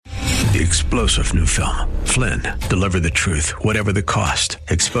the explosive new film, Flynn, Deliver the Truth, Whatever the Cost,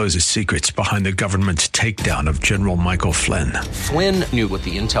 exposes secrets behind the government's takedown of General Michael Flynn. Flynn knew what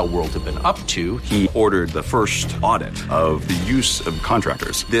the intel world had been up to. He ordered the first audit of the use of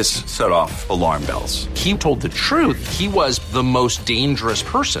contractors. This set off alarm bells. He told the truth. He was the most dangerous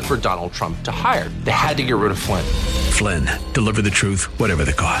person for Donald Trump to hire. They had to get rid of Flynn. Flynn, Deliver the Truth, Whatever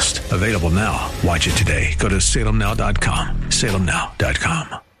the Cost. Available now. Watch it today. Go to salemnow.com.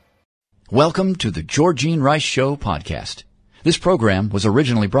 salemnow.com. Welcome to the Georgene Rice Show podcast. This program was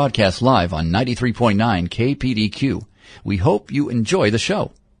originally broadcast live on 93.9 KPDQ. We hope you enjoy the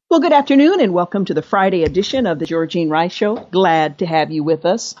show. Well, good afternoon and welcome to the Friday edition of the Georgene Rice Show. Glad to have you with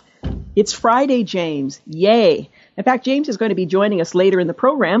us. It's Friday, James. Yay. In fact, James is going to be joining us later in the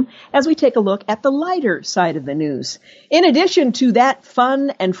program as we take a look at the lighter side of the news. In addition to that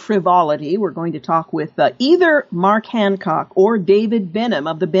fun and frivolity, we're going to talk with either Mark Hancock or David Benham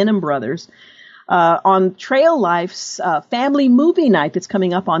of the Benham Brothers on Trail Life's family movie night that's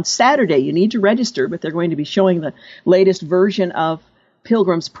coming up on Saturday. You need to register, but they're going to be showing the latest version of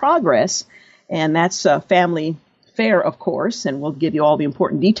Pilgrim's Progress, and that's family fare, of course, and we'll give you all the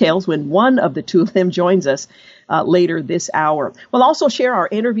important details when one of the two of them joins us later this hour. We'll also share our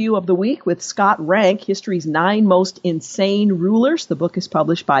interview of the week with Scott Rank, History's 9 Most Insane Rulers. The book is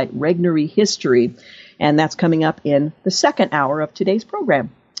published by Regnery History, and that's coming up in the second hour of today's program.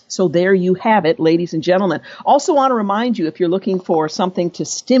 So there you have it, ladies and gentlemen. Also want to remind you, if you're looking for something to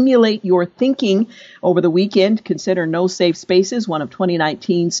stimulate your thinking over the weekend, consider No Safe Spaces, one of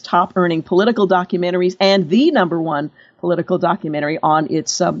 2019's top-earning political documentaries and the #1 political documentary on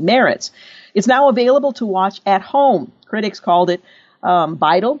its merits. It's now available to watch at home. Critics called it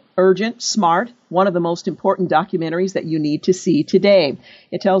vital, urgent, smart, one of the most important documentaries that you need to see today.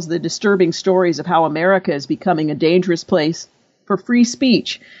 It tells the disturbing stories of how America is becoming a dangerous place for free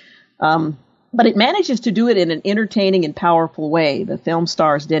speach. But it manages to do it in an entertaining and powerful way. The film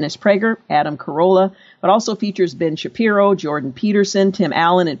stars Dennis Prager, Adam Carolla, but also features Ben Shapiro, Jordan Peterson, Tim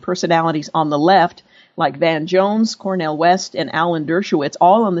Allen, and personalities on the left like Van Jones, Cornel West, and Alan Dershowitz,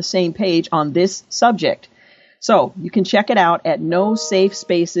 all on the same page on this subject. So you can check it out at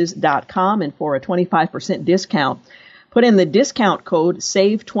nosafespaces.com, and for a 25% discount, put in the discount code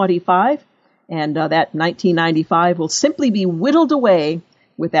SAVE25, and that $19.95 will simply be whittled away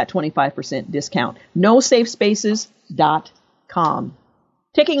with that 25% discount. nosafespaces.com.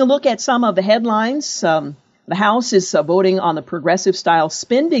 Taking a look at some of the headlines, the House is voting on the progressive-style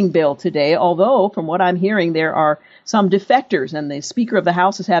spending bill today, although, from what I'm hearing, there are some defectors, and the Speaker of the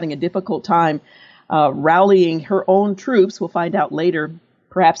House is having a difficult time rallying her own troops. We'll find out later,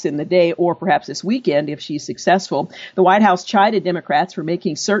 perhaps in the day or perhaps this weekend, if she's successful. The White House chided Democrats for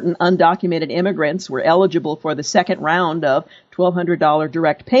making certain undocumented immigrants were eligible for the second round of $1,200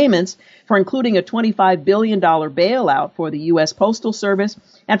 direct payments, for including a $25 billion bailout for the U.S. Postal Service,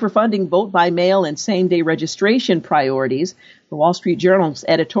 and for funding vote-by-mail and same-day registration priorities. The Wall Street Journal's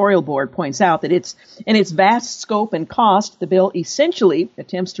editorial board points out that in its vast scope and cost, the bill essentially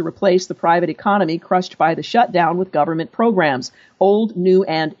attempts to replace the private economy crushed by the shutdown with government programs, old, new,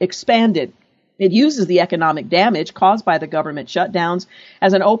 and expanded. It uses the economic damage caused by the government shutdowns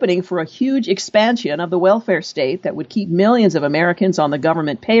as an opening for a huge expansion of the welfare state that would keep millions of Americans on the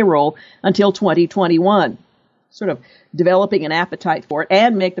government payroll until 2021, sort of developing an appetite for it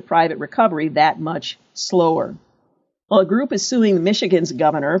and make the private recovery that much slower. Well, a group is suing Michigan's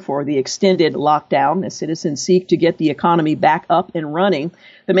governor for the extended lockdown as citizens seek to get the economy back up and running.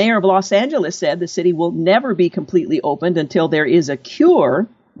 The mayor of Los Angeles said the city will never be completely opened until there is a cure,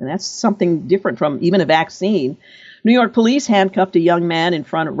 and that's something different from even a vaccine. New York police handcuffed a young mom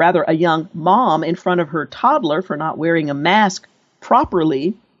in front of her toddler for not wearing a mask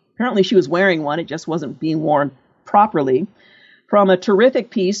properly. Apparently she was wearing one, it just wasn't being worn properly. From a terrific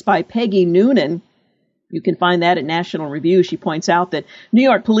piece by Peggy Noonan, you can find that at National Review. She points out that New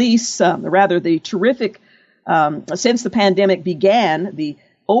York police, since the pandemic began, the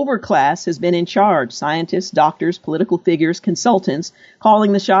overclass has been in charge. Scientists, doctors, political figures, consultants,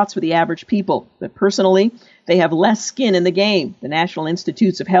 calling the shots for the average people. But personally, they have less skin in the game. The National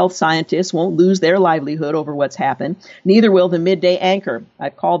Institutes of Health scientists won't lose their livelihood over what's happened. Neither will the midday anchor.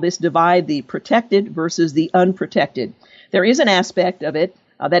 I've called this divide the protected versus the unprotected. There is an aspect of it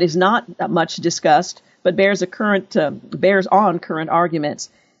that is not much discussed, but bears on current arguments.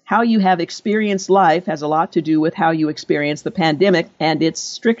 How you have experienced life has a lot to do with how you experience the pandemic and its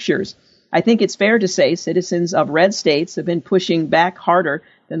strictures. I think it's fair to say citizens of red states have been pushing back harder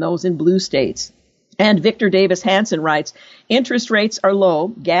than those in blue states. And Victor Davis Hanson writes, interest rates are low.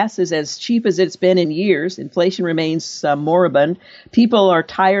 Gas is as cheap as it's been in years. Inflation remains moribund. People are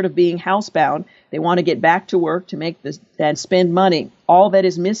tired of being housebound. They want to get back to work to make this and spend money. All that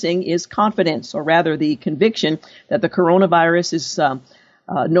is missing is confidence, or rather the conviction that the coronavirus is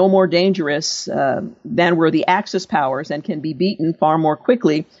no more dangerous than were the Axis powers and can be beaten far more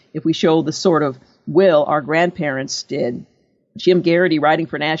quickly if we show the sort of will our grandparents did. Jim Garrity, writing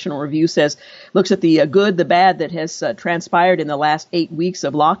for National Review, looks at the good, the bad that has transpired in the last 8 weeks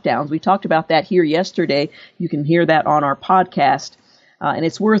of lockdowns. We talked about that here yesterday. You can hear that on our podcast. And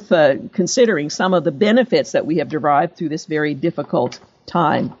it's worth considering some of the benefits that we have derived through this very difficult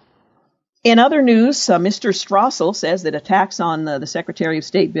time. In other news, Mr. Strassel says that attacks on the Secretary of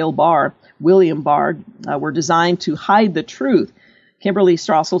State William Barr, were designed to hide the truth. Kimberly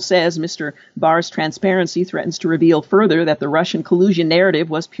Strassel says Mr. Barr's transparency threatens to reveal further that the Russian collusion narrative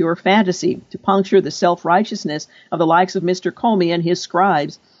was pure fantasy, to puncture the self-righteousness of the likes of Mr. Comey and his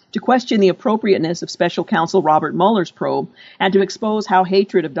scribes, to question the appropriateness of Special Counsel Robert Mueller's probe, and to expose how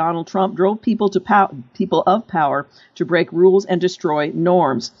hatred of Donald Trump drove people of power to break rules and destroy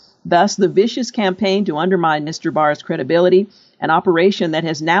norms. Thus, the vicious campaign to undermine Mr. Barr's credibility, an operation that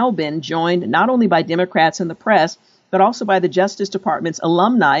has now been joined not only by Democrats and the press, but also by the Justice Department's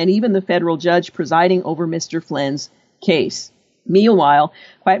alumni and even the federal judge presiding over Mr. Flynn's case. Meanwhile,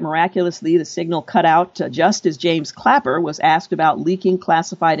 quite miraculously, the signal cut out just as James Clapper was asked about leaking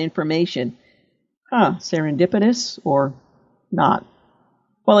classified information. Serendipitous or not?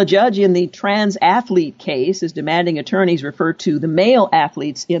 Well, a judge in the trans athlete case is demanding attorneys refer to the male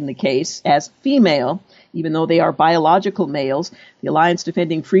athletes in the case as female, even though they are biological males. The Alliance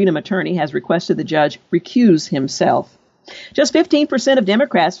Defending Freedom attorney has requested the judge recuse himself. Just 15% of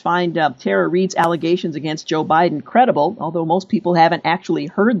Democrats find Tara Reade's allegations against Joe Biden credible, although most people haven't actually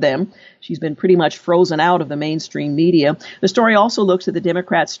heard them. She's been pretty much frozen out of the mainstream media. The story also looks at the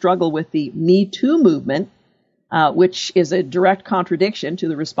Democrats' struggle with the Me Too movement, which is a direct contradiction to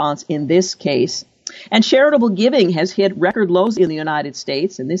the response in this case. And charitable giving has hit record lows in the United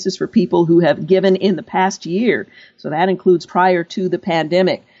States, and this is for people who have given in the past year. So that includes prior to the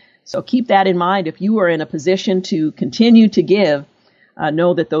pandemic. So keep that in mind. If you are in a position to continue to give,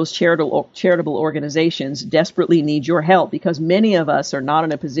 know that those charitable organizations desperately need your help, because many of us are not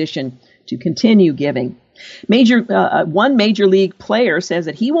in a position to continue giving. One major league player says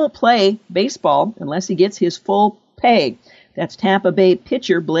that he won't play baseball unless he gets his full pay. That's Tampa Bay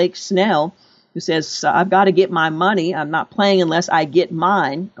pitcher Blake Snell, who says, I've got to get my money. I'm not playing unless I get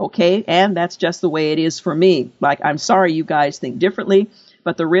mine. Okay. And that's just the way it is for me. Like, I'm sorry you guys think differently,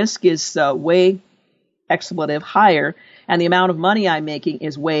 but the risk is way higher, and the amount of money I'm making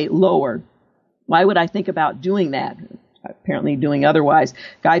is way lower. Why would I think about doing that? Apparently doing otherwise.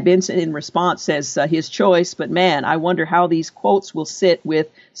 Guy Benson in response says his choice, but man, I wonder how these quotes will sit with,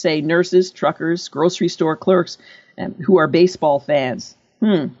 say, nurses, truckers, grocery store clerks, who are baseball fans.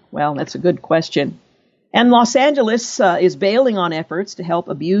 Well, that's a good question. And Los Angeles is bailing on efforts to help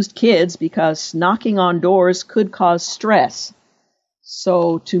abused kids because knocking on doors could cause stress.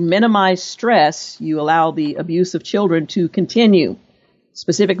 So to minimize stress, you allow the abuse of children to continue.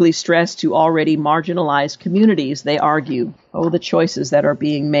 Specifically stress to already marginalized communities, they argue. Oh, the choices that are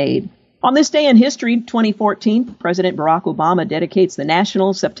being made. On this day in history, 2014, President Barack Obama dedicates the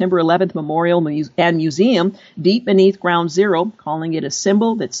National September 11th Memorial and Museum deep beneath Ground Zero, calling it a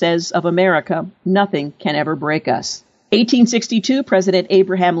symbol that says of America, nothing can ever break us. 1862, President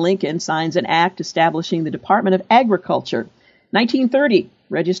Abraham Lincoln signs an act establishing the Department of Agriculture. 1930,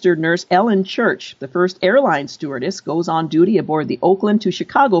 registered nurse Ellen Church, the first airline stewardess, goes on duty aboard the Oakland to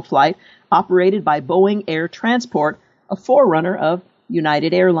Chicago flight operated by Boeing Air Transport, a forerunner of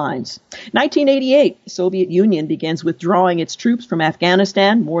United Airlines. 1988, the Soviet Union begins withdrawing its troops from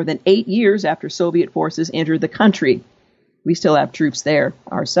Afghanistan more than 8 years after Soviet forces entered the country. We still have troops there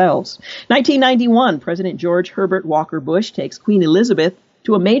ourselves. 1991, President George Herbert Walker Bush takes Queen Elizabeth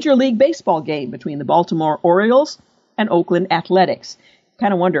to a Major League Baseball game between the Baltimore Orioles and Oakland Athletics.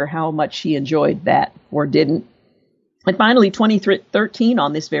 Kind of wonder how much she enjoyed that or didn't. And finally, 2013,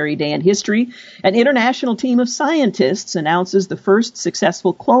 on this very day in history, an international team of scientists announces the first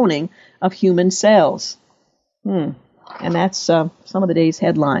successful cloning of human cells. And that's some of the day's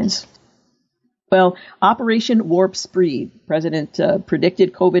headlines. Well, Operation Warp Speed. President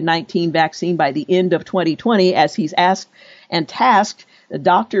predicted COVID-19 vaccine by the end of 2020 as he's asked and tasked the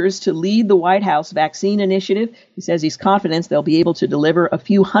doctors to lead the White House vaccine initiative. He says he's confident they'll be able to deliver a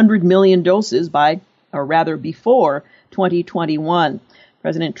few 100 million doses before 2021.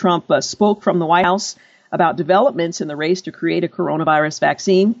 President Trump spoke from the White House about developments in the race to create a coronavirus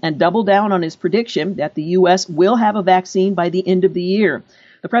vaccine and doubled down on his prediction that the U.S. will have a vaccine by the end of the year.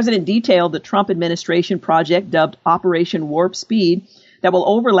 The president detailed the Trump administration project dubbed Operation Warp Speed that will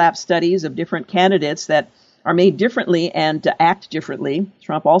overlap studies of different candidates that are made differently and act differently.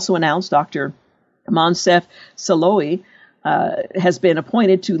 Trump also announced Dr. Moncef Slaoui has been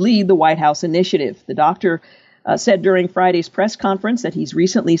appointed to lead the White House initiative. The doctor said during Friday's press conference that he's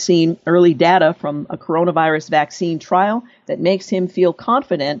recently seen early data from a coronavirus vaccine trial that makes him feel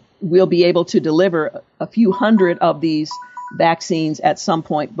confident we'll be able to deliver a few hundred of these vaccines at some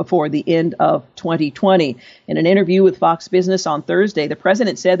point before the end of 2020. In an interview with Fox Business on Thursday, the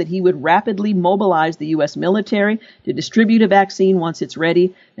president said that he would rapidly mobilize the U.S. military to distribute a vaccine once it's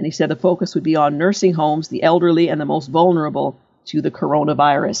ready, and he said the focus would be on nursing homes, the elderly, and the most vulnerable to the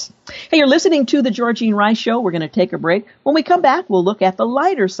coronavirus. Hey, you're listening to the Georgene Rice Show. We're going to take a break. When we come back, we'll look at the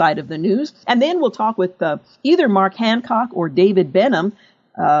lighter side of the news, and then we'll talk with either Mark Hancock or David Benham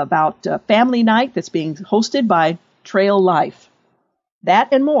about Family Night that's being hosted by Trail Life. That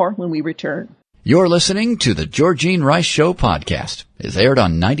and more when we return. You're listening to the Georgene Rice Show podcast. It's aired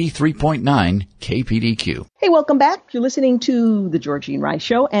on 93.9 KPDQ. Hey, welcome back. You're listening to the Georgene Rice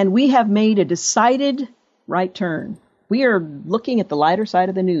Show, and we have made a decided right turn. We are looking at the lighter side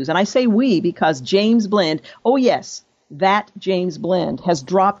of the news. And I say we because James Blend, oh yes, that James Blend, has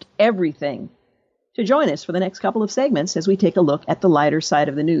dropped everything to join us for the next couple of segments as we take a look at the lighter side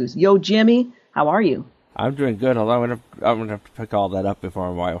of the news. Yo, Jimmy, how are you? I'm doing good, although I'm going to have to pick all that up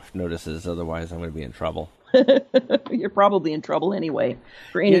before my wife notices, otherwise I'm going to be in trouble. You're probably in trouble anyway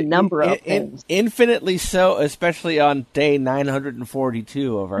for any number of things. Infinitely so, especially on day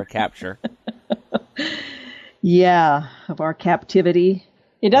 942 of our capture. Yeah, of our captivity.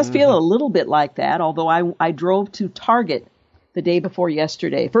 It does feel a little bit like that, although I drove to Target the day before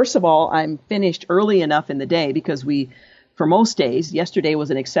yesterday. First of all, I'm finished early enough in the day because for most days, yesterday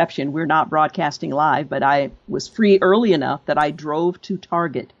was an exception. We're not broadcasting live, but I was free early enough that I drove to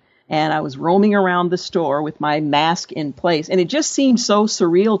Target. And I was roaming around the store with my mask in place. And it just seemed so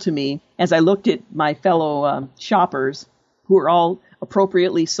surreal to me as I looked at my fellow shoppers who are all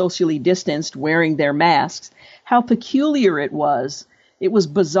appropriately socially distanced, wearing their masks, how peculiar it was. It was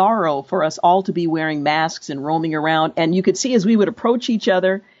bizarro for us all to be wearing masks and roaming around. And you could see as we would approach each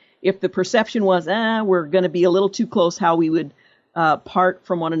other, if the perception was, we're going to be a little too close, how we would part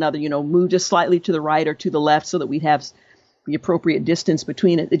from one another, move just slightly to the right or to the left so that we'd have the appropriate distance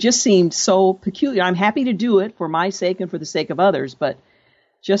between it. It just seemed so peculiar. I'm happy to do it for my sake and for the sake of others, but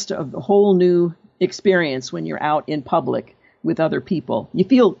just a whole new experience when you're out in public with other people. You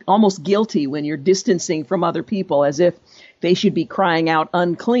feel almost guilty when you're distancing from other people as if they should be crying out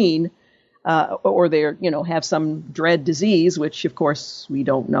unclean, or they're, have some dread disease, which of course we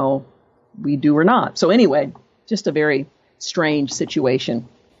don't know we do or not. So anyway, just a very strange situation.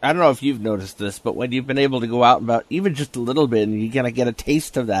 I don't know if you've noticed this, but when you've been able to go out and about even just a little bit and you're going to get a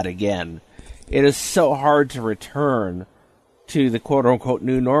taste of that again, it is so hard to return to the quote-unquote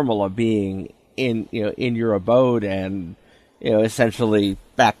new normal of being in your abode and, essentially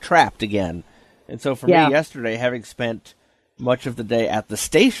back-trapped again. And so for me yesterday, having spent much of the day at the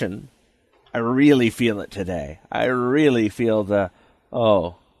station, I really feel it today. I really feel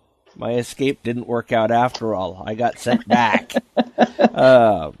my escape didn't work out after all. I got sent back.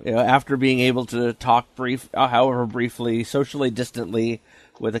 After being able to talk however briefly, socially distantly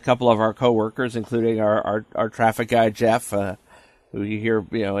with a couple of our coworkers, including our traffic guy, Jeff, who you hear,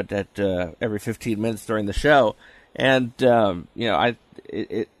 at every 15 minutes during the show. And,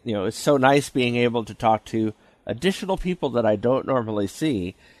 it's so nice being able to talk to additional people that I don't normally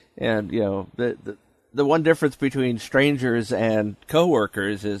see. And, the one difference between strangers and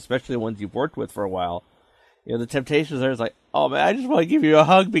coworkers, especially the ones you've worked with for a while, the temptations there is like, oh man, I just want to give you a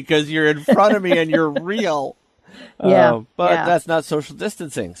hug because you're in front of me and you're real. But that's not social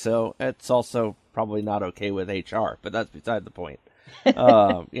distancing. So it's also probably not okay with HR, but that's beside the point. It's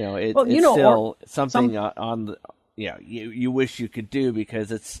still something on the, you wish you could do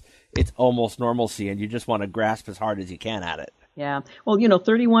because it's almost normalcy and you just want to grasp as hard as you can at it. Yeah. Well,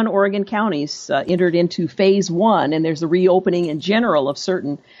 31 Oregon counties entered into phase 1, and there's a reopening in general of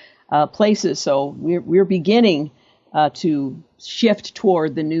certain places. So we're beginning to shift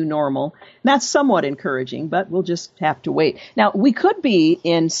toward the new normal. And that's somewhat encouraging, but we'll just have to wait. Now, we could be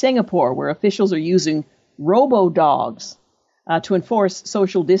in Singapore, where officials are using robo-dogs to enforce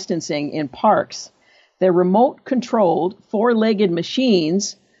social distancing in parks. They're remote-controlled, 4-legged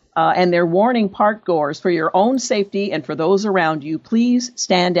machines, and they're warning park-goers, for your own safety and for those around you, please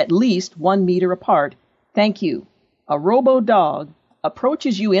stand at least 1 meter apart. Thank you. A robo-dog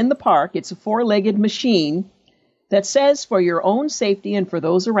approaches you in the park. It's a 4-legged machine that says, for your own safety and for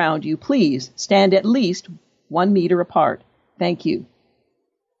those around you, please stand at least 1 meter apart. Thank you.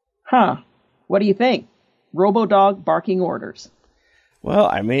 What do you think? RoboDog barking orders. Well,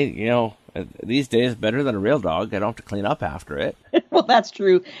 I mean, these days better than a real dog. I don't have to clean up after it. Well, that's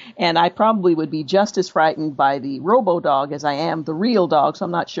true. And I probably would be just as frightened by the RoboDog as I am the real dog, so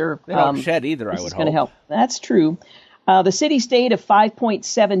I'm not sure. They don't shed either, I would hope. This is going to help. That's true. The city-state of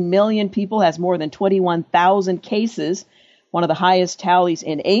 5.7 million people has more than 21,000 cases, one of the highest tallies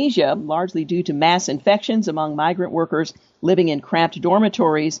in Asia, largely due to mass infections among migrant workers living in cramped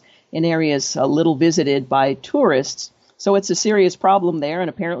dormitories in areas little visited by tourists. So it's a serious problem there, and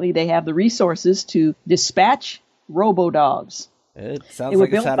apparently they have the resources to dispatch RoboDogs. It sounds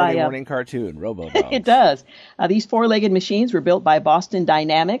like a Saturday morning cartoon, RoboDogs. It does. These 4-legged machines were built by Boston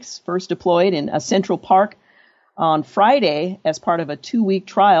Dynamics, first deployed in Central Park on Friday as part of a 2-week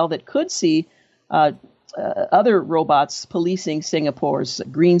trial that could see other robots policing Singapore's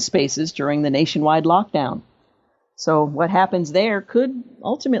green spaces during the nationwide lockdown. So what happens there could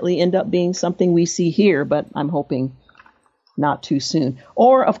ultimately end up being something we see here, but I'm hoping not too soon.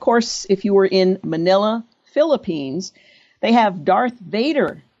 Or, of course, if you were in Manila, Philippines, they have Darth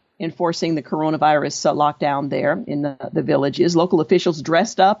Vader enforcing the coronavirus lockdown there in the villages. Local officials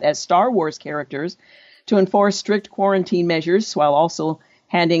dressed up as Star Wars characters to enforce strict quarantine measures while also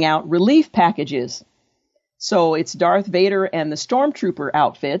handing out relief packages. So it's Darth Vader and the Stormtrooper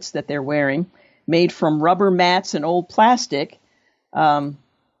outfits that they're wearing, made from rubber mats and old plastic.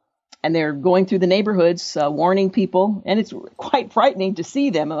 And they're going through the neighborhoods, warning people, and it's quite frightening to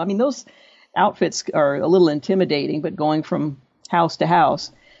see them. I mean, those outfits are a little intimidating, but going from house to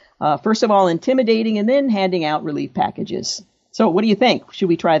house. First of all, intimidating, and then handing out relief packages. So what do you think? Should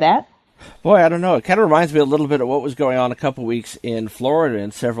we try that? Boy, I don't know. It kind of reminds me a little bit of what was going on a couple weeks in Florida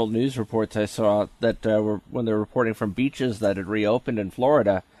in several news reports I saw that were when they were reporting from beaches that had reopened in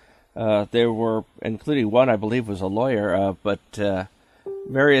Florida. There were, including one I believe was a lawyer, but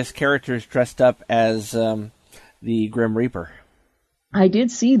various characters dressed up as the Grim Reaper. I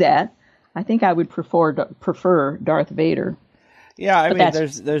did see that. I think I would prefer Darth Vader. Yeah, I mean,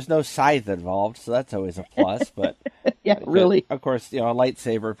 there's no scythe involved, so that's always a plus. But yeah, really. Of course, a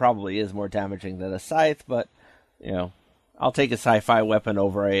lightsaber probably is more damaging than a scythe. But I'll take a sci-fi weapon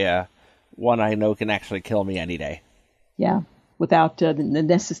over a one I know can actually kill me any day. Yeah, without the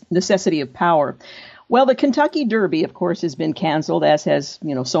necessity of power. Well, the Kentucky Derby, of course, has been canceled, as has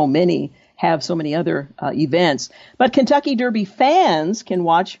so many other events. But Kentucky Derby fans can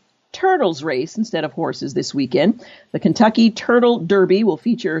watch turtles race instead of horses this weekend. The Kentucky Turtle Derby will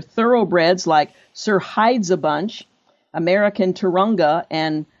feature thoroughbreds like Sir Hides-a-Bunch, American Turunga,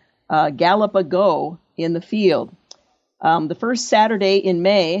 and Gallop-a-Go in the field. The first Saturday in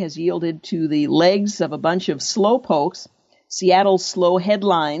May has yielded to the legs of a bunch of slowpokes, Seattle's Slow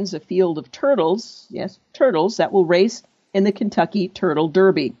Headlines, a field of turtles, yes, turtles, that will race in the Kentucky Turtle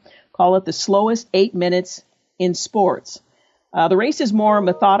Derby. Call it the slowest 8 minutes in sports. The race is more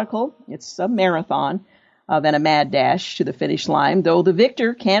methodical. It's a marathon than a mad dash to the finish line, though the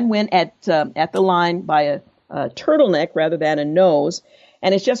victor can win at the line by a turtleneck rather than a nose.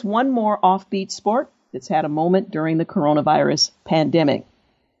 And it's just one more offbeat sport that's had a moment during the coronavirus pandemic.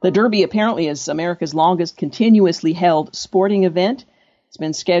 The Derby apparently is America's longest continuously held sporting event. It's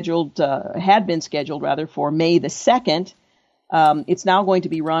been had been scheduled for May the 2nd. It's now going to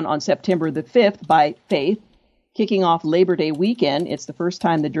be run on September the 5th by Faith. Kicking off Labor Day weekend, it's the first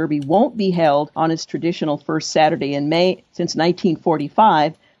time the Derby won't be held on its traditional first Saturday in May since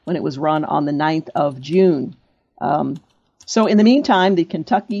 1945, when it was run on the 9th of June. So in the meantime, the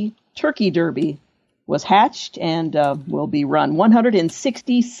Kentucky Turkey Derby was hatched and will be run.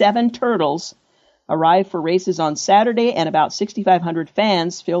 167 turtles arrived for races on Saturday, and about 6,500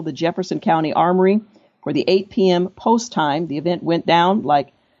 fans filled the Jefferson County Armory for the 8 p.m. post time. The event went down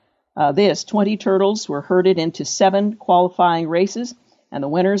like 20 turtles were herded into 7 qualifying races, and the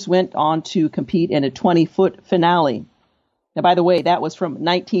winners went on to compete in a 20-foot finale. Now, by the way, that was from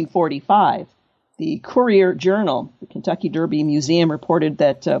 1945. The Courier-Journal, the Kentucky Derby Museum, reported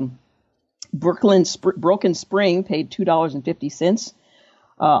that Broken Spring paid $2.50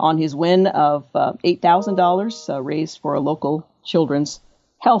 on his win of $8,000 raised for a local children's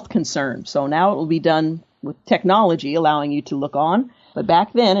health concern. So now it will be done with technology allowing you to look on. But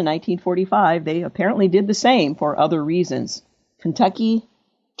back then, in 1945, they apparently did the same for other reasons. Kentucky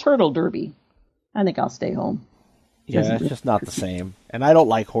Turtle Derby. I think I'll stay home. Yeah, it's just not the same. And I don't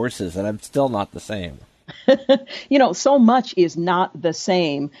like horses, and I'm still not the same. So much is not the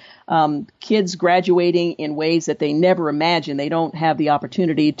same. Kids graduating in ways that they never imagined. They don't have the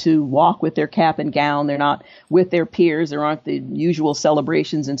opportunity to walk with their cap and gown. They're not with their peers. There aren't the usual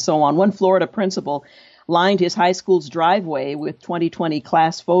celebrations and so on. One Florida principal lined his high school's driveway with 2020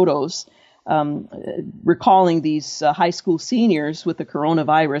 class photos, recalling these high school seniors with the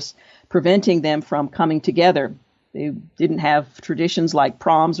coronavirus, preventing them from coming together. They didn't have traditions like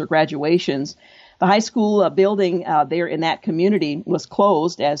proms or graduations. The high school building there in that community was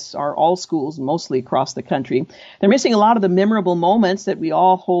closed, as are all schools, mostly across the country. They're missing a lot of the memorable moments that we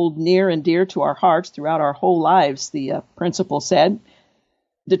all hold near and dear to our hearts throughout our whole lives, the principal said.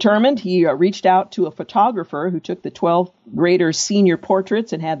 Determined, he reached out to a photographer who took the 12th graders' senior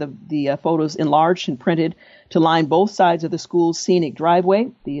portraits and had the photos enlarged and printed to line both sides of the school's scenic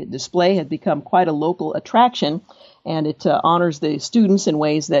driveway. The display has become quite a local attraction, and it honors the students in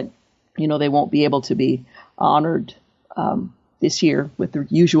ways that they won't be able to be honored this year with the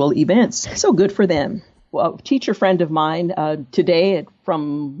usual events. So good for them. Well, a teacher friend of mine today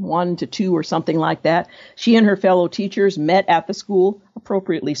from 1 to 2 or something like that, she and her fellow teachers met at the school,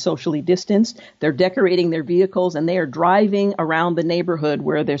 appropriately socially distanced. They're decorating their vehicles and they are driving around the neighborhood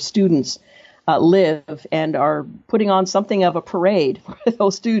where their students live and are putting on something of a parade for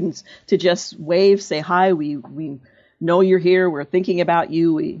those students to just wave, say hi, we know you're here, we're thinking about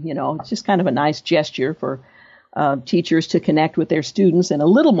you. It's just kind of a nice gesture for teachers to connect with their students in a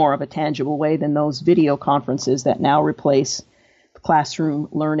little more of a tangible way than those video conferences that now replace classroom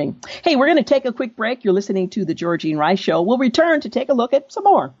learning. Hey, we're going to take a quick break. You're listening to The Georgene Rice Show. We'll return to take a look at some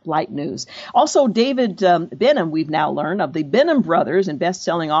more light news. Also, David Benham, we've now learned, of the Benham brothers and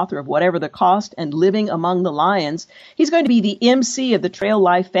best-selling author of Whatever the Cost and Living Among the Lions. He's going to be the MC of the Trail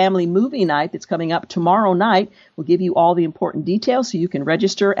Life Family Movie Night that's coming up tomorrow night. We'll give you all the important details so you can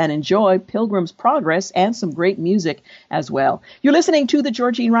register and enjoy Pilgrim's Progress and some great music as well. You're listening to The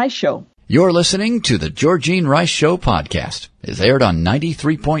Georgene Rice Show. You're listening to the Georgene Rice Show podcast. It's aired on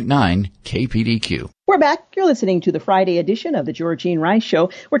 93.9 KPDQ. We're back. You're listening to the Friday edition of the Georgene Rice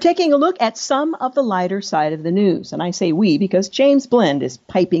Show. We're taking a look at some of the lighter side of the news. And I say we because James Blend is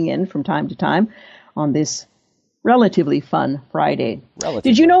piping in from time to time on this relatively fun Friday.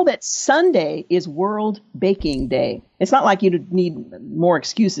 Did you know that Sunday is World Baking Day? It's not like you need more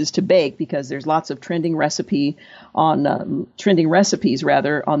excuses to bake because there's lots of trending recipes on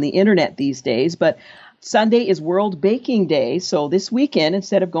the internet these days. But Sunday is World Baking Day. So this weekend,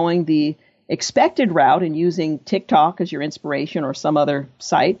 instead of going the expected route and using TikTok as your inspiration or some other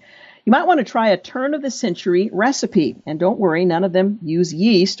site, you might want to try a turn-of-the-century recipe. And don't worry, none of them use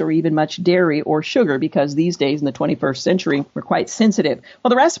yeast or even much dairy or sugar because these days in the 21st century, we're quite sensitive. Well,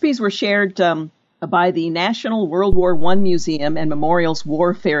 the recipes were shared by the National World War I Museum and Memorial's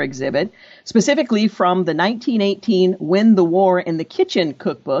Warfare exhibit, specifically from the 1918 Win the War in the Kitchen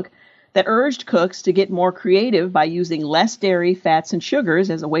cookbook that urged cooks to get more creative by using less dairy, fats, and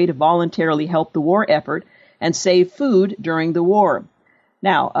sugars as a way to voluntarily help the war effort and save food during the war.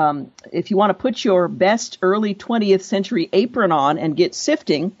 Now, if you want to put your best early 20th century apron on and get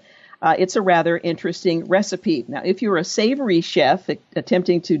sifting, it's a rather interesting recipe. Now, if you're a savory chef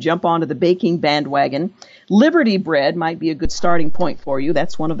attempting to jump onto the baking bandwagon, Liberty bread might be a good starting point for you.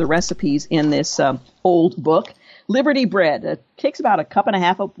 That's one of the recipes in this old book. Liberty bread takes about 1.5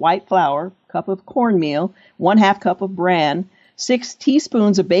 cups of white flour, cup of cornmeal, 1/2 cup of bran, 6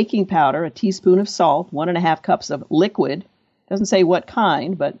 teaspoons of baking powder, a teaspoon of salt, 1.5 cups of liquid. Doesn't say what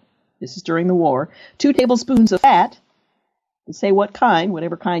kind, but this is during the war. 2 tablespoons of fat. Doesn't say what kind,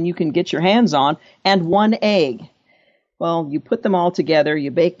 whatever kind you can get your hands on, and 1 egg. Well, you put them all together.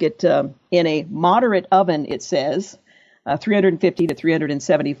 You bake it in a moderate oven, it says, 350 to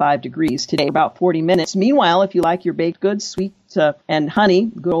 375 degrees today, about 40 minutes. Meanwhile, if you like your baked goods, sweet and honey,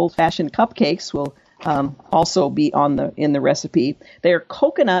 good old-fashioned cupcakes will also be in the recipe. They're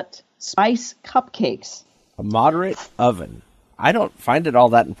coconut spice cupcakes. A moderate oven. I don't find it all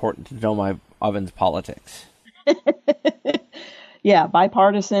that important to know my oven's politics. Yeah,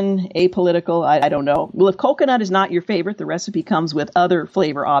 bipartisan, apolitical, I don't know. Well, if coconut is not your favorite, the recipe comes with other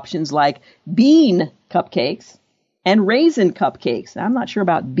flavor options like bean cupcakes and raisin cupcakes. Now, I'm not sure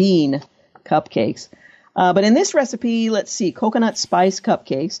about bean cupcakes. But in this recipe, let's see, coconut spice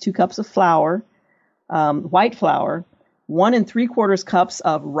cupcakes, 2 cups of flour, white flour, 1 3/4 cups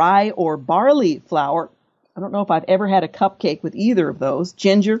of rye or barley flour. I don't know if I've ever had a cupcake with either of those.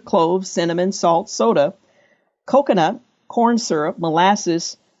 Ginger, cloves, cinnamon, salt, soda, coconut, corn syrup,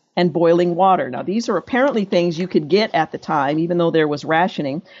 molasses, and boiling water. Now, these are apparently things you could get at the time, even though there was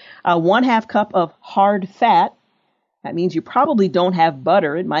rationing. 1/2 cup of hard fat, That means you probably don't have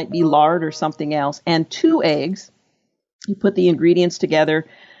butter. It might be lard or something else. And 2 eggs. You put the ingredients together.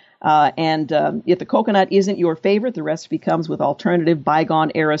 And if the coconut isn't your favorite, the recipe comes with alternative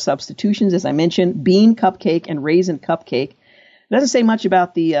bygone-era substitutions. As I mentioned, bean cupcake and raisin cupcake. It doesn't say much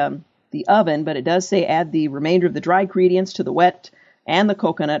about the oven, but it does say add the remainder of the dry ingredients to the wet and the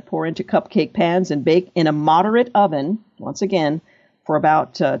coconut, pour into cupcake pans, and bake in a moderate oven, once again, for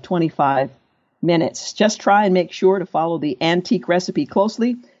about 25 minutes. Just try and make sure to follow the antique recipe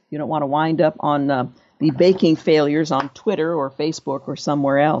closely. You don't want to wind up on the baking failures on Twitter or Facebook or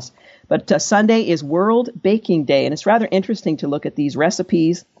somewhere else. But Sunday is World Baking Day, and it's rather interesting to look at these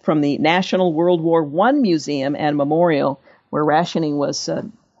recipes from the National World War I Museum and Memorial, where rationing was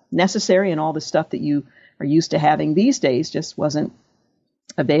necessary and all the stuff that you are used to having these days just wasn't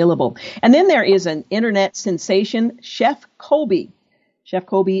available. And then there is an internet sensation, Chef Kobe. Chef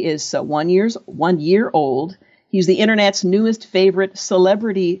Kobe is 1 year old. He's the internet's newest favorite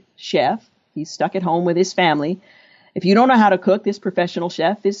celebrity chef. He's stuck at home with his family. If you don't know how to cook, this professional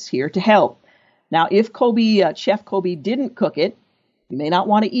chef is here to help. Now, if Chef Kobe didn't cook it, you may not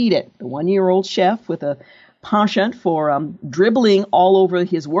want to eat it. The 1-year-old chef with a penchant for dribbling all over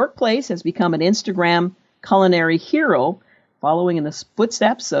his workplace has become an Instagram culinary hero, following in the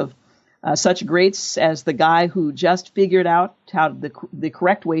footsteps of such greats as the guy who just figured out the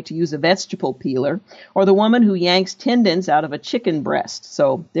correct way to use a vegetable peeler, or the woman who yanks tendons out of a chicken breast.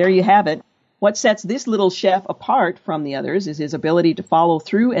 So there you have it. What sets this little chef apart from the others is his ability to follow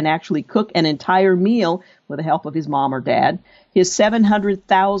through and actually cook an entire meal with the help of his mom or dad. His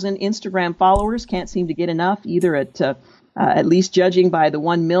 700,000 Instagram followers can't seem to get enough, either at least judging by the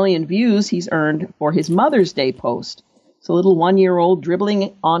 1 million views he's earned for his Mother's Day post. It's a little 1-year-old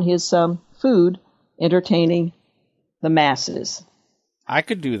dribbling on his food, entertaining the masses. I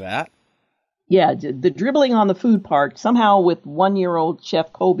could do that. Yeah, the dribbling on the food part, somehow with 1-year-old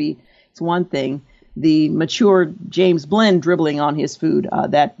Chef Kobe, it's one thing. The mature James Blend dribbling on his food,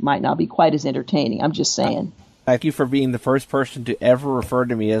 that might not be quite as entertaining. I'm just saying. Thank you for being the first person to ever refer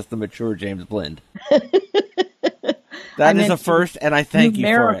to me as the mature James Blend. That is a first, and I thank you for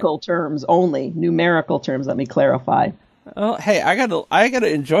it. Numerical terms only. Numerical terms, let me clarify. Oh, hey, I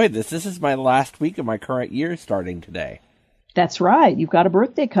gotta enjoy this. This is my last week of my current year starting today. That's right. You've got a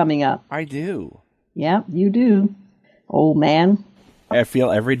birthday coming up. I do. Yeah, you do. Old man. I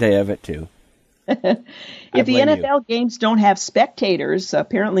feel every day of it, too. If the NFL games don't have spectators,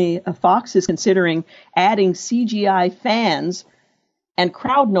 apparently Fox is considering adding CGI fans and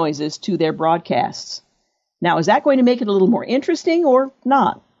crowd noises to their broadcasts. Now, is that going to make it a little more interesting or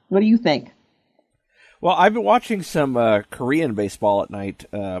not? What do you think? Well, I've been watching some Korean baseball at night,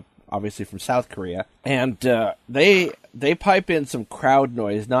 obviously from South Korea, and they pipe in some crowd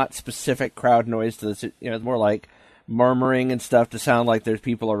noise, not specific crowd noise. To this, it's more like murmuring and stuff to sound like there's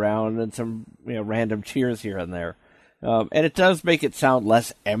people around, and some random cheers here and there. And it does make it sound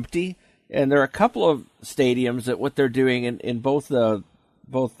less empty. And there are a couple of stadiums that what they're doing in both Korea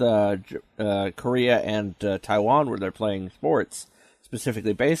and Taiwan, where they're playing sports,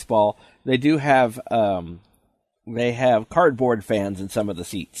 specifically baseball. They do have cardboard fans in some of the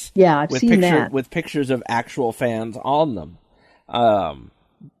seats. Yeah, I've seen that. With pictures of actual fans on them.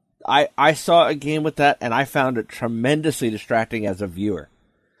 I saw a game with that, and I found it tremendously distracting as a viewer,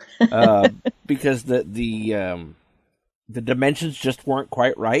 because the dimensions just weren't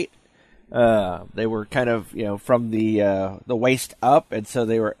quite right. They were kind of from the waist up, and so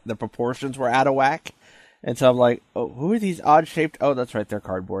the proportions were out of whack. And so I'm like, oh, who are these odd shaped? Oh, that's right, they're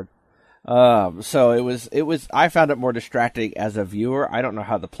cardboard. So it was. I found it more distracting as a viewer. I don't know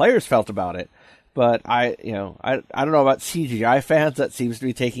how the players felt about it. But I don't know about CGI fans. That seems to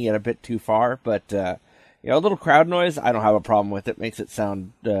be taking it a bit too far. But a little crowd noise, I don't have a problem with. It makes it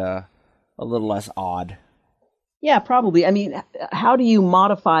sound a little less odd. Yeah, probably. I mean, how do you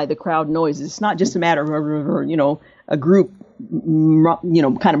modify the crowd noise? It's not just a matter of a group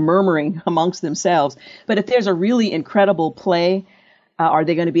kind of murmuring amongst themselves. But if there's a really incredible play, are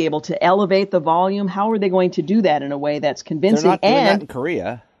they going to be able to elevate the volume? How are they going to do that in a way that's convincing? They're not doing that in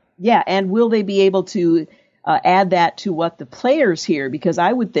Korea. Yeah, and will they be able to add that to what the players hear? Because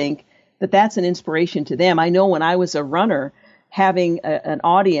I would think that that's an inspiration to them. I know when I was a runner, having an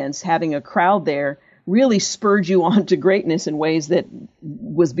audience, having a crowd there really spurred you on to greatness in ways that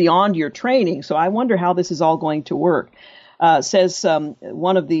was beyond your training. So I wonder how this is all going to work. Says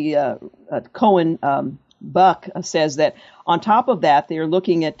one of the Cohen Buck says that on top of that, they're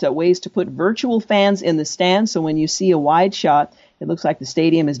looking at ways to put virtual fans in the stands. So when you see a wide shot, it looks like the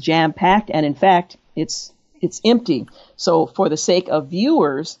stadium is jam-packed, and in fact, it's empty. So for the sake of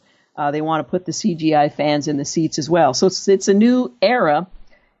viewers, They want to put the CGI fans in the seats as well. So it's a new era,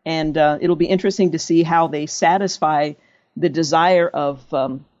 and it'll be interesting to see how they satisfy the desire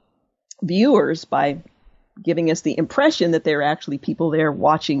of viewers by giving us the impression that there are actually people there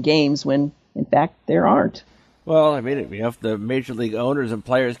watching games when, in fact, there aren't. Well, I mean, if the Major League owners and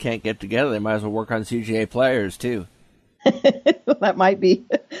players can't get together, they might as well work on CGA players, too. That might be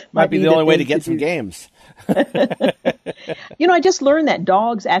the only way to get some games. I just learned that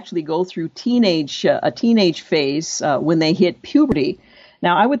dogs actually go through a teenage phase when they hit puberty.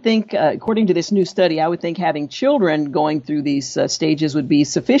 Now, I would think, according to this new study, I would think having children going through these stages would be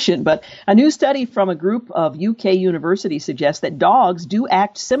sufficient. But a new study from a group of UK universities suggests that dogs do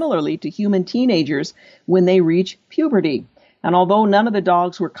act similarly to human teenagers when they reach puberty. And although none of the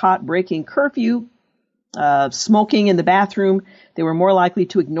dogs were caught breaking curfew, smoking in the bathroom, they were more likely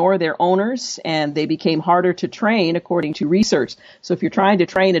to ignore their owners, and they became harder to train, according to research. So if you're trying to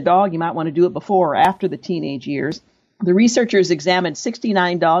train a dog, you might want to do it before or after the teenage years. The researchers examined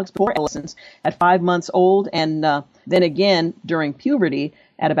 69 dogs before adolescence at 5 months old, and then again during puberty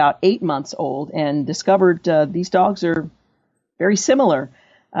at about 8 months old, and discovered these dogs are very similar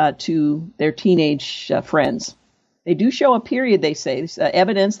to their teenage friends. They do show a period, they say,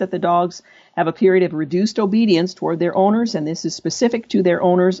 evidence that the dogs have a period of reduced obedience toward their owners, and this is specific to their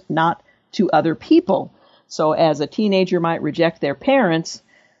owners, not to other people. So as a teenager might reject their parents,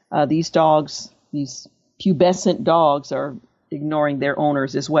 these dogs, these pubescent dogs, are ignoring their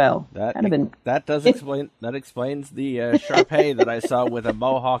owners as well. That explains the Shar-Pei that I saw with a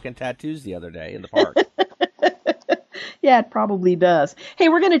mohawk and tattoos the other day in the park. Yeah, it probably does. Hey,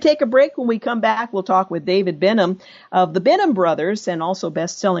 we're going to take a break. When we come back, we'll talk with David Benham of the Benham Brothers, and also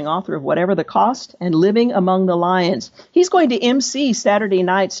best-selling author of Whatever the Cost and Living Among the Lions. He's going to MC Saturday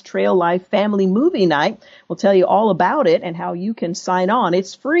night's Trail Life Family Movie Night. We'll tell you all about it and how you can sign on.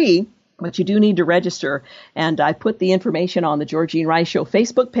 It's free, but you do need to register. And I put the information on the Georgene Rice Show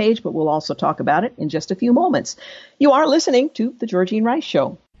Facebook page, but we'll also talk about it in just a few moments. You are listening to The Georgene Rice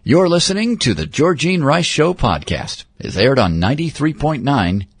Show. You're listening to the Georgene Rice Show podcast. It's aired on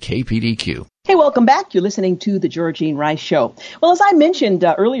 93.9 KPDQ. Hey, welcome back. You're listening to The Georgene Rice Show. Well, as I mentioned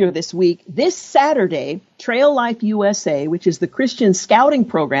earlier this week, this Saturday, Trail Life USA, which is the Christian scouting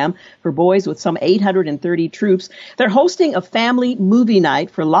program for boys with some 830 troops, they're hosting a family movie night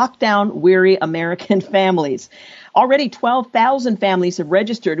for lockdown-weary American families. Already 12,000 families have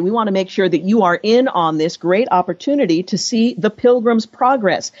registered, and we want to make sure that you are in on this great opportunity to see The Pilgrim's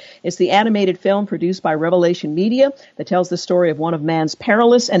Progress. It's the animated film produced by Revelation Media that tells the story of one of man's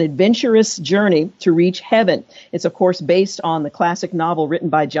perilous and adventurous journey to reach heaven. It's, of course, based on the classic novel written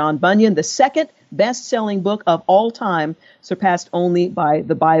by John Bunyan, the second best-selling book of all time, surpassed only by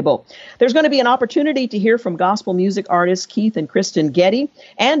the Bible. There's going to be an opportunity to hear from gospel music artists Keith and Kristen Getty,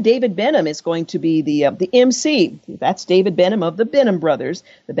 and David Benham is going to be the MC. That's David Benham of the Benham Brothers,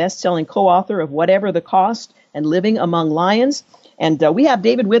 the best-selling co-author of Whatever the Cost and Living Among Lions. And we have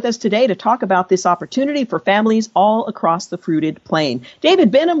David with us today to talk about this opportunity for families all across the fruited plain. David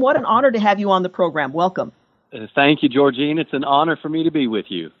Benham, what an honor to have you on the program. Welcome. Thank you, Georgene. It's an honor for me to be with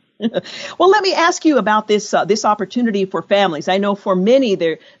you. Well, let me ask you about this opportunity for families. I know for many,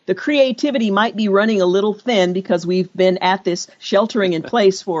 the creativity might be running a little thin because we've been at this sheltering in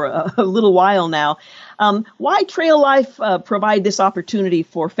place for a little while now. Why Trail Life provide this opportunity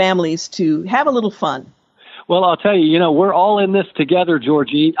for families to have a little fun? Well, I'll tell you, we're all in this together,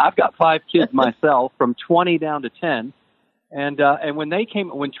 Georgene. I've got 5 kids myself, from 20 down to 10. And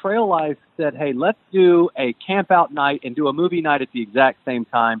when Trail Life said, hey, let's do a camp out night and do a movie night at the exact same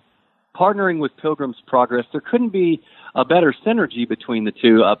time, partnering with Pilgrim's Progress, there couldn't be a better synergy between the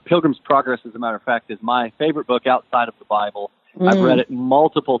two. Pilgrim's Progress, as a matter of fact, is my favorite book outside of the Bible. I've read it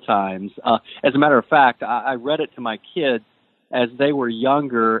multiple times. As a matter of fact, I read it to my kids as they were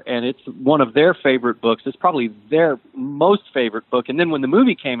younger, and it's one of their favorite books. It's probably their most favorite book. And then when the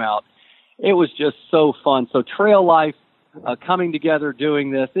movie came out, it was just so fun. So Trail Life, coming together,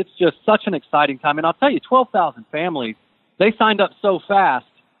 doing this, it's just such an exciting time. And I'll tell you, 12,000 families, they signed up so fast.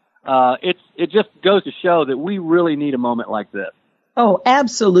 It just goes to show that we really need a moment like this. Oh,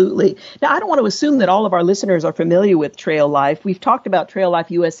 absolutely. Now, I don't want to assume that all of our listeners are familiar with Trail Life. We've talked about Trail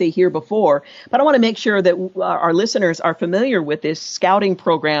Life USA here before, but I want to make sure that our listeners are familiar with this scouting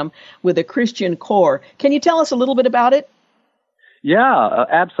program with a Christian core. Can you tell us a little bit about it? Yeah,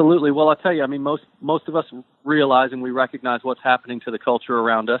 absolutely. Well, I'll tell you, most of us realize and we recognize what's happening to the culture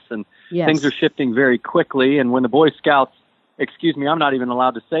around us, and things are shifting very quickly. And when the Boy Scouts, I'm not even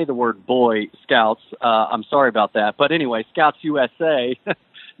allowed to say the word Boy Scouts. I'm sorry about that. But anyway, Scouts USA,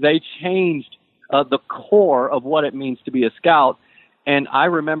 they changed the core of what it means to be a scout. And I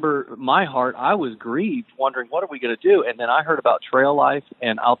remember my heart, I was grieved, wondering, what are we going to do? And then I heard about Trail Life,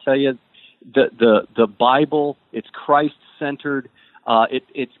 and I'll tell you, the Bible, it's Christ-centered.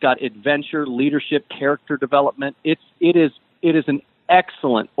 It's got adventure, leadership, character development. It is an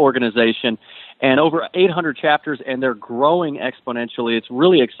excellent organization, and over 800 chapters, and they're growing exponentially. It's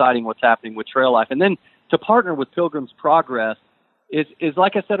really exciting what's happening with Trail Life. And then to partner with Pilgrim's Progress is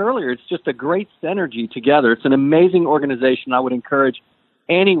like I said earlier, it's just a great synergy together. It's an amazing organization. I would encourage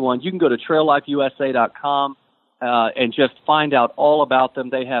anyone. You can go to traillifeusa.com and just find out all about them.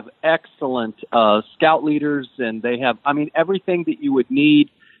 They have excellent scout leaders, and they have, everything that you would need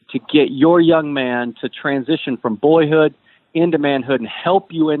to get your young man to transition from boyhood into manhood and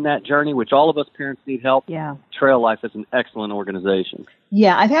help you in that journey, which all of us parents need help. Yeah. Trail Life is an excellent organization.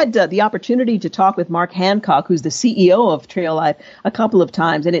 Yeah, I've had the opportunity to talk with Mark Hancock, who's the CEO of Trail Life, a couple of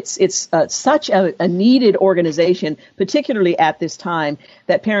times, and it's such a needed organization, particularly at this time,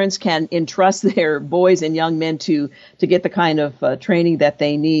 that parents can entrust their boys and young men to get the kind of training that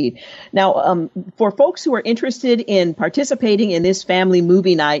they need. Now, for folks who are interested in participating in this family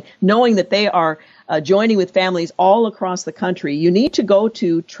movie night, knowing that they are joining with families all across the country, you need to go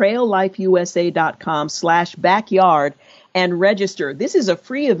to traillifeusa.com/backyard and register. This is a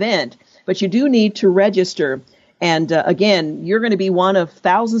free event, but you do need to register. And again, you're going to be one of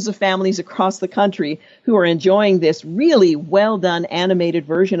thousands of families across the country who are enjoying this really well done animated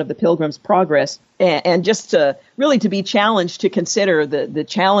version of the Pilgrim's Progress, and just really to be challenged to consider the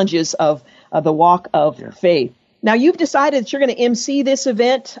challenges of the walk of faith. Now, you've decided that you're going to MC this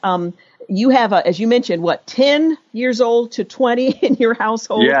event. You have, as you mentioned, 10 years old to 20 in your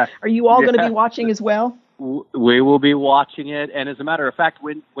household? Yeah. Are you all going to be watching as well? We will be watching it. And as a matter of fact,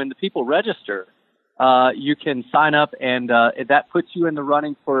 when the people register, you can sign up, and that puts you in the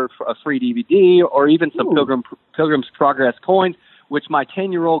running for a free DVD or even some Pilgrim's Progress coins, which my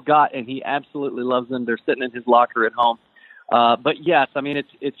 10-year-old got, and he absolutely loves them. They're sitting in his locker at home. But yes,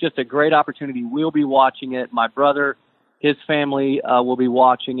 it's just a great opportunity. We'll be watching it. My brother, his family will be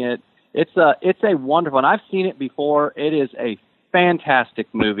watching it. It's a wonderful, and I've seen it before. It is a fantastic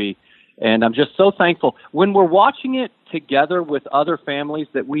movie, and I'm just so thankful. When we're watching it together with other families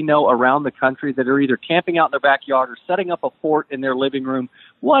that we know around the country that are either camping out in their backyard or setting up a fort in their living room,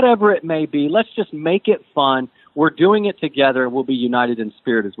 whatever it may be, let's just make it fun. We're doing it together. We'll be united in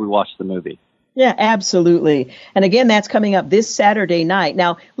spirit as we watch the movie. Yeah, absolutely. And again, that's coming up this Saturday night.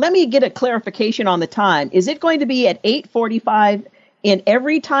 Now, let me get a clarification on the time. Is it going to be at 8:45 in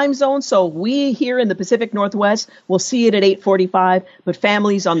every time zone? So we here in the Pacific Northwest will see it at 8:45, but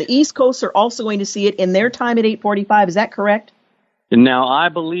families on the East Coast are also going to see it in their time at 8:45. Is that correct? Now, I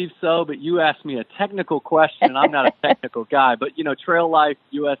believe so, but you asked me a technical question, and I'm not a technical guy. But,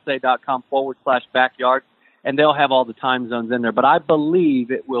 traillifeusa.com/backyard, and they'll have all the time zones in there. But I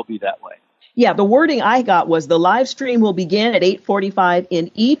believe it will be that way. Yeah, the wording I got was the live stream will begin at 8:45 in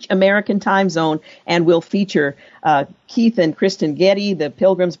each American time zone and will feature Keith and Kristen Getty, the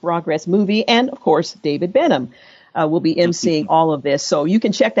Pilgrim's Progress movie, and, of course, David Benham will be emceeing all of this. So you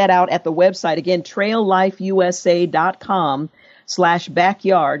can check that out at the website. Again,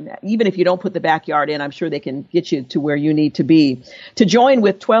 traillifeusa.com/backyard. Even if you don't put the backyard in, I'm sure they can get you to where you need to be. To join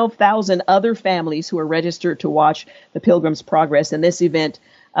with 12,000 other families who are registered to watch the Pilgrim's Progress in this event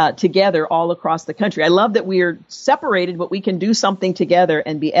together all across the country. I love that we are separated, but we can do something together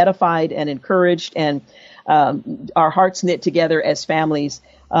and be edified and encouraged, and our hearts knit together as families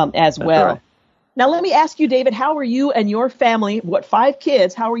as well. Right. Now, let me ask you, David, how are you and your family, 5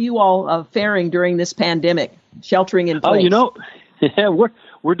 kids, how are you all faring during this pandemic, sheltering in place?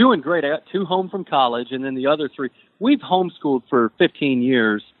 We're doing great. I got 2 home from college, and then the other 3, we've homeschooled for 15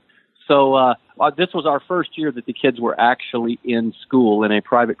 years. So this was our first year that the kids were actually in school, in a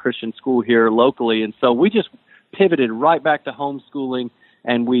private Christian school here locally. And so we just pivoted right back to homeschooling,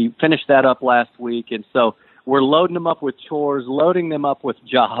 and we finished that up last week. And so we're loading them up with chores, loading them up with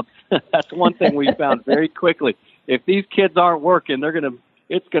jobs. That's one thing we found very quickly. If these kids aren't working,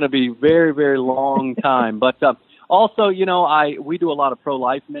 it's going to be very, very long time. But also, we do a lot of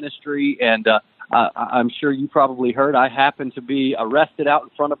pro-life ministry, and I'm sure you probably heard I happened to be arrested out in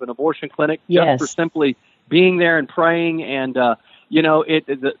front of an abortion clinic just for simply being there and praying. And, the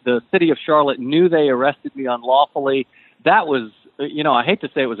city of Charlotte knew they arrested me unlawfully. That was, I hate to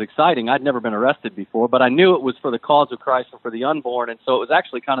say it was exciting. I'd never been arrested before, but I knew it was for the cause of Christ and for the unborn. And so it was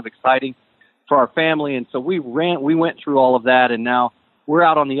actually kind of exciting for our family. And so we went through all of that, and now we're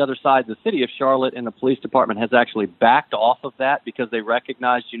out on the other side. The city of Charlotte and the police department has actually backed off of that because they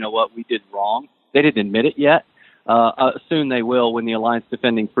recognized, we did wrong. They didn't admit it yet. Soon they will when the Alliance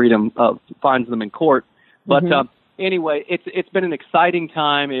Defending Freedom finds them in court. But anyway, it's been an exciting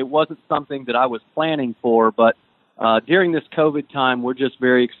time. It wasn't something that I was planning for, but during this COVID time, we're just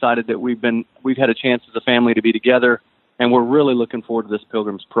very excited that we've had a chance as a family to be together, and we're really looking forward to this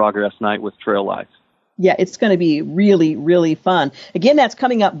Pilgrim's Progress night with Trail Life. Yeah, it's going to be really, really fun. Again, that's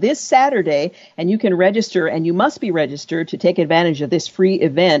coming up this Saturday, and you can register, and you must be registered to take advantage of this free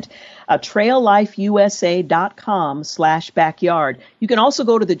event. TrailLifeUSA.com/backyard. You can also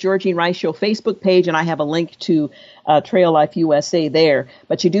go to the Georgene Rice Show Facebook page, and I have a link to Trail Life USA there.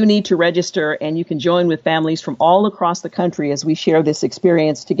 But you do need to register, and you can join with families from all across the country as we share this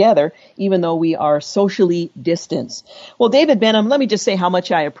experience together, even though we are socially distanced. Well, David Benham, let me just say how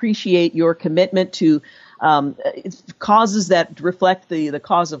much I appreciate your commitment to causes that reflect the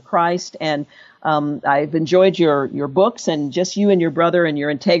cause of Christ, and I've enjoyed your books and just you and your brother and your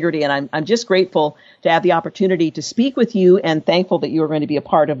integrity, and I'm just grateful to have the opportunity to speak with you, and thankful that you are going to be a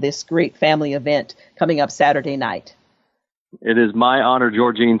part of this great family event coming up Saturday night. It is my honor,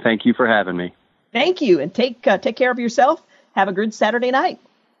 Georgene. Thank you for having me. Thank you, and take care of yourself. Have a good Saturday night.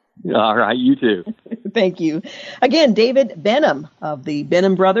 All right, you too. Thank you. Again, David Benham of the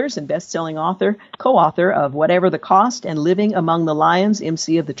Benham Brothers and best-selling co-author of Whatever the Cost and Living Among the Lions,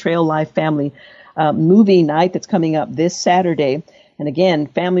 MC of the Trail Life Family movie night that's coming up this Saturday. And again,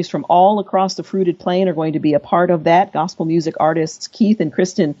 families from all across the Fruited Plain are going to be a part of that. Gospel music artists Keith and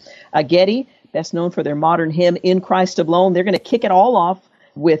Kristen Getty, best known for their modern hymn, In Christ Alone. They're going to kick it all off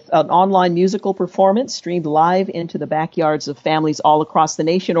with an online musical performance streamed live into the backyards of families all across the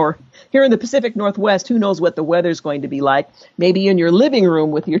nation, or here in the Pacific Northwest, who knows what the weather's going to be like, maybe in your living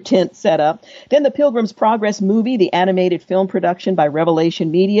room with your tent set up. Then the Pilgrim's Progress movie, the animated film production by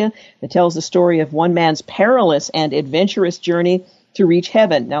Revelation Media that tells the story of one man's perilous and adventurous journey to reach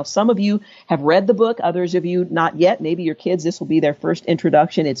heaven. Now, some of you have read the book, others of you not yet. Maybe your kids, this will be their first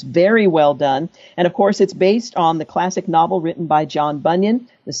introduction. It's very well done. And of course, it's based on the classic novel written by John Bunyan,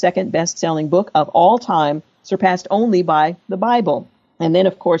 the second best-selling book of all time, surpassed only by the Bible. And then,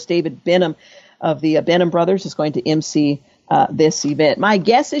 of course, David Benham of the Benham Brothers is going to MC this event. My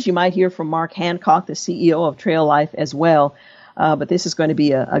guess is you might hear from Mark Hancock, the CEO of Trail Life, as well. But this is going to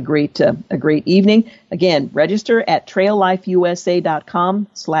be a great evening. Again, register at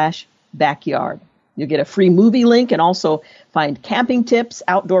TrailLifeUSA.com/backyard. You'll get a free movie link and also find camping tips,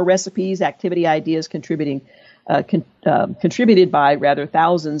 outdoor recipes, activity ideas contributed by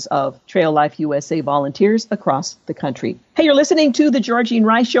thousands of Trail Life USA volunteers across the country. Hey, you're listening to the Georgene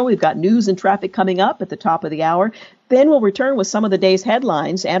Rice Show. We've got news and traffic coming up at the top of the hour. Then we'll return with some of the day's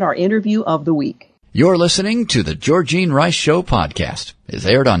headlines and our interview of the week. You're listening to the Georgene Rice Show podcast. It's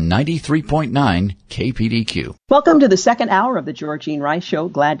aired on 93.9 KPDQ. Welcome to the second hour of the Georgene Rice Show.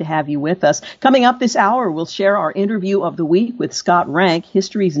 Glad to have you with us. Coming up this hour, we'll share our interview of the week with Scott Rank,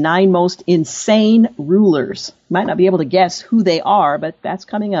 history's 9 most insane rulers. Might not be able to guess who they are, but that's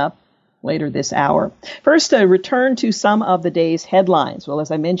coming up later this hour. First, a return to some of the day's headlines. Well,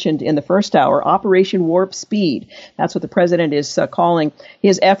 as I mentioned in the first hour, Operation Warp Speed. That's what the president is calling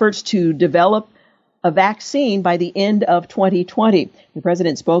his efforts to develop a vaccine by the end of 2020. The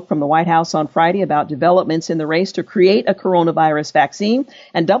president spoke from the White House on Friday about developments in the race to create a coronavirus vaccine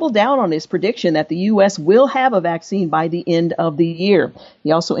and doubled down on his prediction that the U.S. will have a vaccine by the end of the year.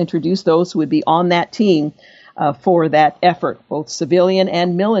 He also introduced those who would be on that team for that effort. Both civilian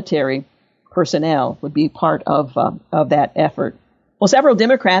and military personnel would be part of that effort. Well, several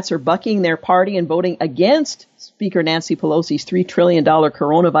Democrats are bucking their party and voting against Speaker Nancy Pelosi's $3 trillion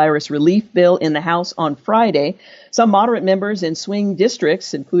coronavirus relief bill in the House on Friday. Some moderate members in swing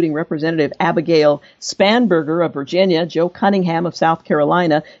districts, including Representative Abigail Spanberger of Virginia, Joe Cunningham of South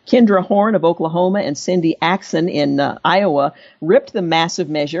Carolina, Kendra Horn of Oklahoma, and Cindy Axon in Iowa, ripped the massive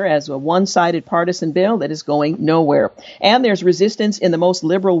measure as a one-sided partisan bill that is going nowhere. And there's resistance in the most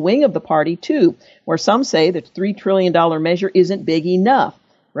liberal wing of the party, too, where some say the $3 trillion measure isn't big enough.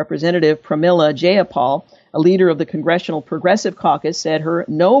 Representative Pramila Jayapal, a leader of the Congressional Progressive Caucus, said her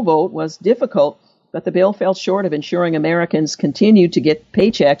no vote was difficult, but the bill fell short of ensuring Americans continued to get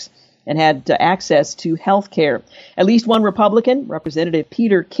paychecks and had access to health care. At least one Republican, Representative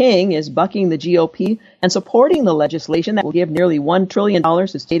Peter King, is bucking the GOP and supporting the legislation that will give nearly $1 trillion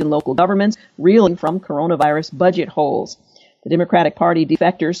to state and local governments reeling from coronavirus budget holes. The Democratic Party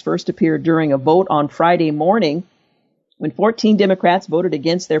defectors first appeared during a vote on Friday morning when 14 Democrats voted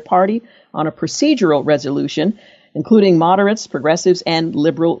against their party on a procedural resolution, including moderates, progressives, and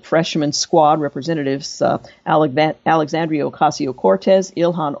liberal freshman squad representatives Alexandria Ocasio-Cortez,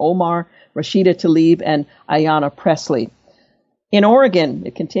 Ilhan Omar, Rashida Tlaib, and Ayanna Pressley. In Oregon,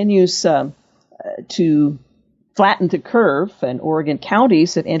 it continues to flattened the curve, and Oregon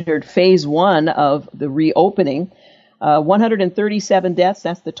counties have entered phase one of the reopening. 137 deaths,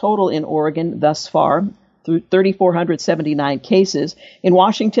 that's the total in Oregon thus far, through 3,479 cases. In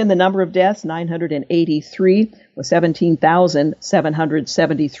Washington, the number of deaths, 983, with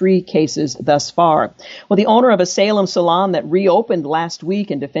 17,773 cases thus far. Well, the owner of a Salem salon that reopened last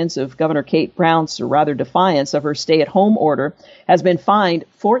week in defense of Governor Kate Brown's, or rather defiance of her stay-at-home order, has been fined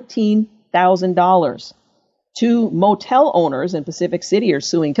 $14,000. Two motel owners in Pacific City are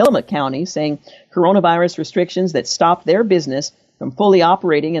suing Tillamook County, saying coronavirus restrictions that stopped their business from fully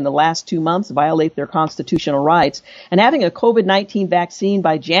operating in the last 2 months violate their constitutional rights. And having a COVID-19 vaccine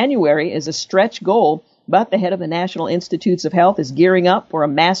by January is a stretch goal, but the head of the National Institutes of Health is gearing up for a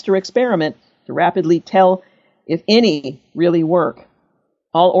master experiment to rapidly tell if any really work.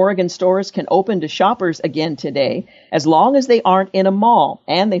 All Oregon stores can open to shoppers again today, as long as they aren't in a mall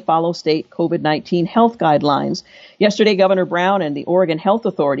and they follow state COVID-19 health guidelines. Yesterday, Governor Brown and the Oregon Health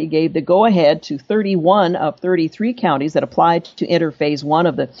Authority gave the go-ahead to 31 of 33 counties that applied to enter phase one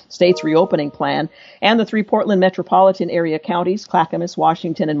of the state's reopening plan, and the 3 Portland metropolitan area counties, Clackamas,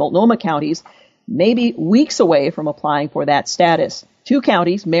 Washington, and Multnomah counties, may be weeks away from applying for that status. 2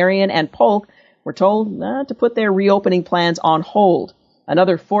 counties, Marion and Polk, were told to put their reopening plans on hold.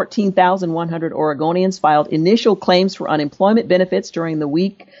 Another 14,100 Oregonians filed initial claims for unemployment benefits during the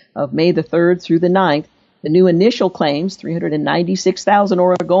week of May the 3rd through the 9th. The new initial claims, 396,000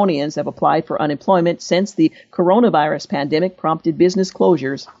 Oregonians have applied for unemployment since the coronavirus pandemic prompted business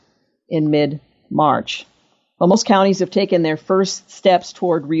closures in mid-March. Well, most counties have taken their first steps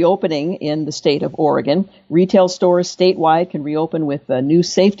toward reopening in the state of Oregon. Retail stores statewide can reopen with new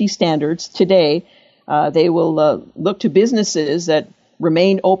safety standards today. They will look to businesses that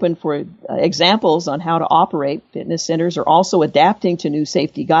remain open for examples on how to operate. Fitness centers are also adapting to new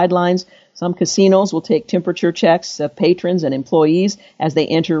safety guidelines. Some casinos will take temperature checks of patrons and employees as they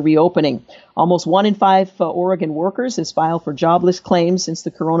enter reopening. Almost 1 in 5 Oregon workers has filed for jobless claims since the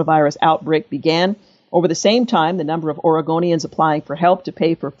coronavirus outbreak began. Over the same time, the number of Oregonians applying for help to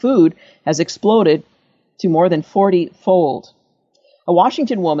pay for food has exploded to more than 40-fold. A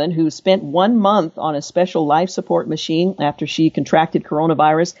Washington woman who spent 1 month on a special life support machine after she contracted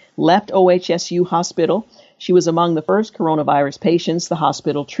coronavirus left OHSU Hospital. She was among the first coronavirus patients the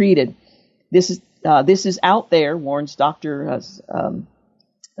hospital treated. This is out there, warns the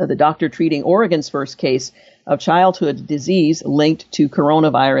doctor treating Oregon's first case of childhood disease linked to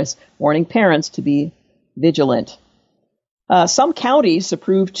coronavirus, warning parents to be vigilant. Some counties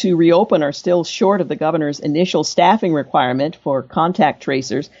approved to reopen are still short of the governor's initial staffing requirement for contact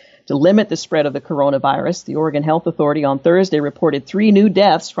tracers to limit the spread of the coronavirus. The Oregon Health Authority on Thursday reported 3 new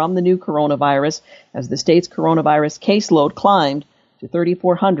deaths from the new coronavirus as the state's coronavirus caseload climbed to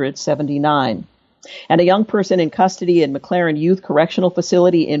 3,479. And a young person in custody in McLaren Youth Correctional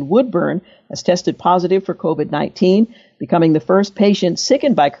Facility in Woodburn has tested positive for COVID-19, becoming the first patient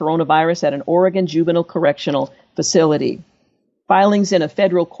sickened by coronavirus at an Oregon juvenile correctional facility. Filings in a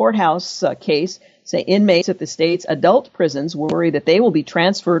federal courthouse case say inmates at the state's adult prisons worry that they will be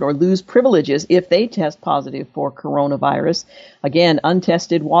transferred or lose privileges if they test positive for coronavirus. Again,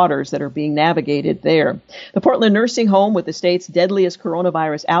 untested waters that are being navigated there. The Portland nursing home with the state's deadliest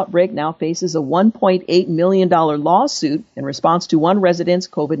coronavirus outbreak now faces a $1.8 million lawsuit in response to one resident's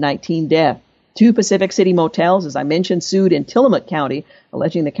COVID-19 death. 2 Pacific City motels, as I mentioned, sued in Tillamook County,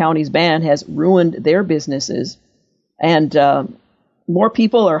 alleging the county's ban has ruined their businesses. And more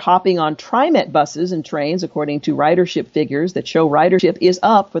people are hopping on TriMet buses and trains, according to ridership figures that show ridership is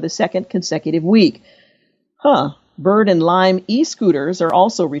up for the 2nd consecutive week. Bird and Lime e-scooters are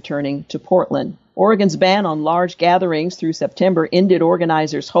also returning to Portland. Oregon's ban on large gatherings through September ended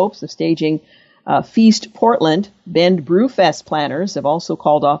organizers' hopes of staging Feast Portland. Bend Brewfest planners have also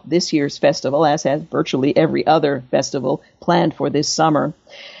called off this year's festival, as has virtually every other festival planned for this summer.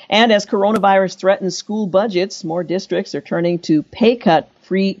 And as coronavirus threatens school budgets, more districts are turning to pay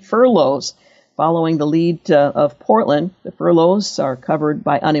cut-free furloughs. Following the lead of Portland, the furloughs are covered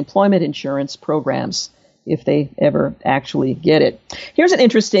by unemployment insurance programs, if they ever actually get it. Here's an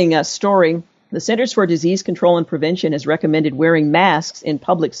interesting story. The Centers for Disease Control and Prevention has recommended wearing masks in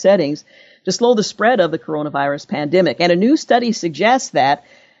public settings to slow the spread of the coronavirus pandemic. And a new study suggests that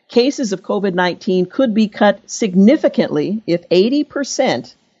cases of COVID-19 could be cut significantly if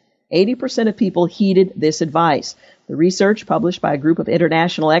 80% of people heeded this advice. The research, published by a group of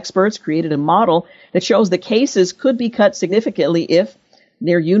international experts, created a model that shows the cases could be cut significantly if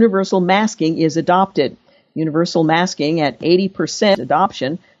near universal masking is adopted. Universal masking at 80%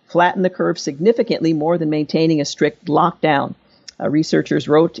 adoption flattened the curve significantly more than maintaining a strict lockdown. Researchers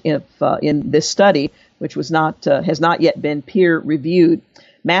wrote in this study, which has not yet been peer-reviewed.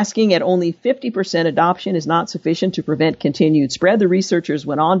 Masking at only 50% adoption is not sufficient to prevent continued spread, the researchers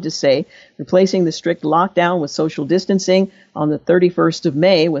went on to say. Replacing the strict lockdown with social distancing on the 31st of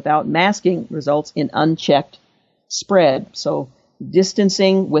May without masking results in unchecked spread. So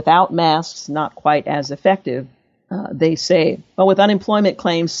distancing without masks, not quite as effective, they say. Well, with unemployment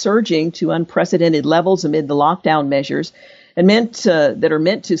claims surging to unprecedented levels amid the lockdown measures, and that are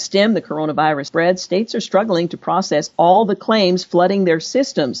meant to stem the coronavirus spread, states are struggling to process all the claims flooding their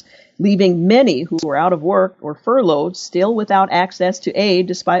systems, leaving many who are out of work or furloughed still without access to aid,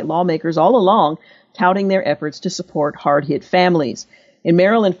 despite lawmakers all along touting their efforts to support hard-hit families. In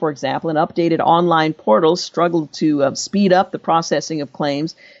Maryland, for example, an updated online portal struggled to speed up the processing of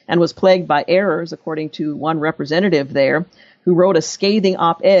claims and was plagued by errors, according to one representative there, who wrote a scathing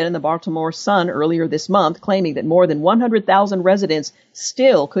op-ed in the Baltimore Sun earlier this month, claiming that more than 100,000 residents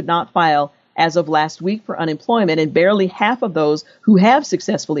still could not file as of last week for unemployment, and barely half of those who have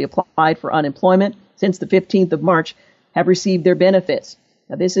successfully applied for unemployment since the 15th of March have received their benefits.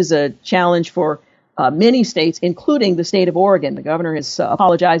 Now, this is a challenge for many states, including the state of Oregon. The governor has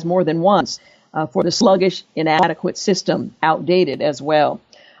apologized more than once for the sluggish, inadequate system, outdated as well.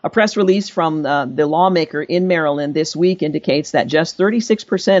 A press release from the lawmaker in Maryland this week indicates that just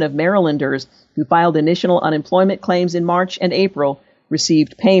 36% of Marylanders who filed initial unemployment claims in March and April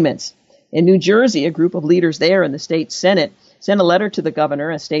received payments. In New Jersey, a group of leaders there in the state Senate sent a letter to the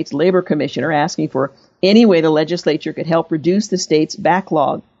governor, a state's labor commissioner, asking for any way the legislature could help reduce the state's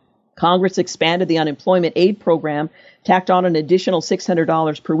backlog. Congress expanded the unemployment aid program, tacked on an additional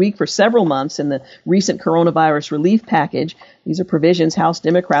 $600 per week for several months in the recent coronavirus relief package. These are provisions House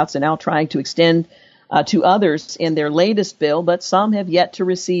Democrats are now trying to extend to others in their latest bill, but some have yet to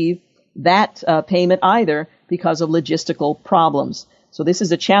receive that payment either because of logistical problems. So this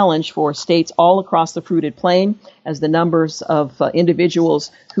is a challenge for states all across the fruited plain, as the numbers of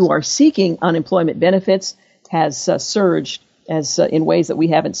individuals who are seeking unemployment benefits has surged in ways that we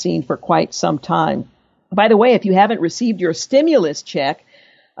haven't seen for quite some time. By the way, if you haven't received your stimulus check,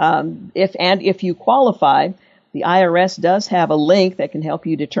 if you qualify, the IRS does have a link that can help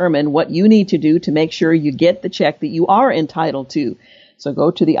you determine what you need to do to make sure you get the check that you are entitled to. So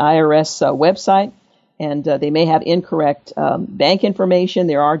go to the IRS website, and they may have incorrect bank information.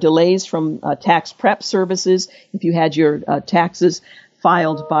 There are delays from tax prep services. If you had your taxes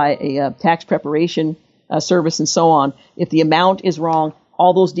filed by a tax preparation service and so on, if the amount is wrong,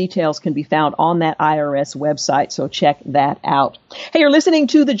 all those details can be found on that IRS website, so check that out. Hey, you're listening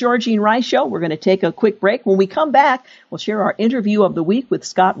to The Georgene Rice Show. We're going to take a quick break. When we come back, we'll share our interview of the week with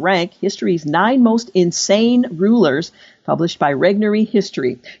Scott Rank, History's 9 Most Insane Rulers, published by Regnery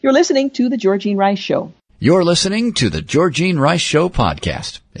History. You're listening to The Georgene Rice Show. You're listening to The Georgene Rice Show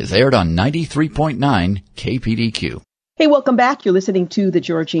podcast. It's aired on 93.9 KPDQ. Hey, welcome back. You're listening to The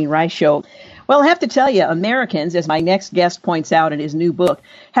Georgene Rice Show. Well, I have to tell you, Americans, as my next guest points out in his new book,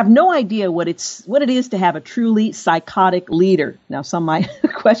 have no idea what it is to have a truly psychotic leader. Now, some might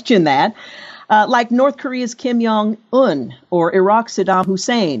question that, like North Korea's Kim Jong-un or Iraq's Saddam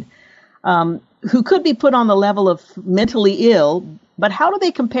Hussein, who could be put on the level of mentally ill, but how do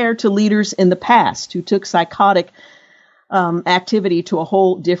they compare to leaders in the past who took psychotic activity to a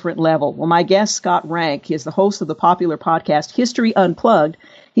whole different level? Well, my guest, Scott Rank, is the host of the popular podcast History Unplugged.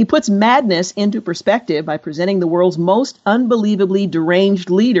 He puts madness into perspective by presenting the world's most unbelievably deranged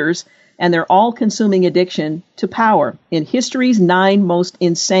leaders and their all-consuming addiction to power in history's 9 most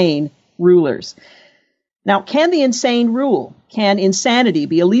insane rulers. Now, can the insane rule? Can insanity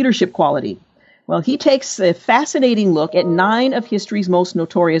be a leadership quality? Well, he takes a fascinating look at 9 of history's most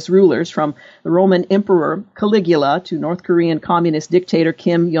notorious rulers, from the Roman Emperor Caligula to North Korean communist dictator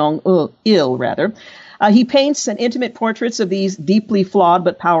Kim Jong-il. He paints an intimate portraits of these deeply flawed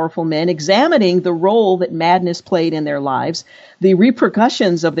but powerful men, examining the role that madness played in their lives, the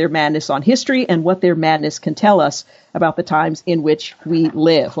repercussions of their madness on history, and what their madness can tell us about the times in which we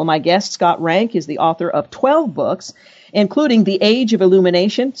live. Well, my guest, Scott Rank, is the author of 12 books, including The Age of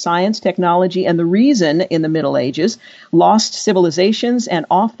Illumination, Science, Technology, and the Reason in the Middle Ages, Lost Civilizations, and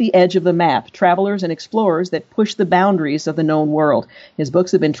Off the Edge of the Map, Travelers and Explorers that Push the Boundaries of the Known World. His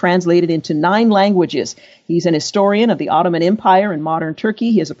books have been translated into 9 languages. He's an historian of the Ottoman Empire and modern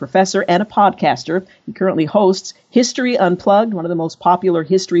Turkey. He is a professor and a podcaster. He currently hosts History Unplugged, one of the most popular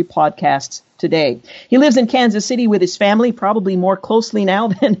history podcasts today. He lives in Kansas City with his family, probably more closely now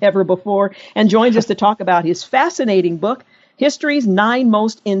than ever before, and joins us to talk about his fascinating book, History's 9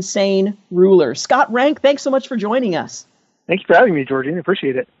 Most Insane Rulers. Scott Rank, thanks so much for joining us. Thanks for having me, Georgene. I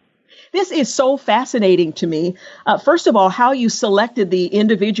appreciate it. This is so fascinating to me. First of all, how you selected the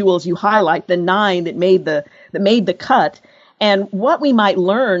individuals you highlight, the 9 that made the cut, and what we might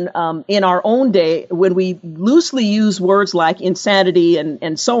learn in our own day when we loosely use words like insanity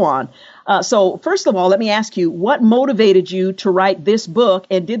and so on. So first of all, let me ask you, what motivated you to write this book,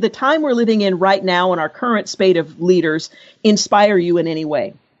 and did the time we're living in right now and our current spate of leaders inspire you in any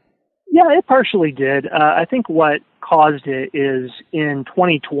way? Yeah, it partially did. I think what caused it is in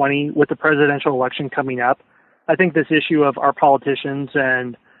 2020, with the presidential election coming up, I think this issue of our politicians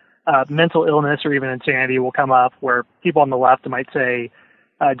and mental illness or even insanity will come up, where people on the left might say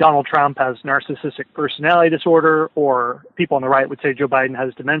Donald Trump has narcissistic personality disorder, or people on the right would say Joe Biden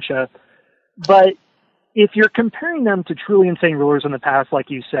has dementia. But if you're comparing them to truly insane rulers in the past, like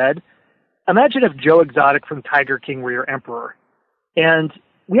you said, imagine if Joe Exotic from Tiger King were your emperor. And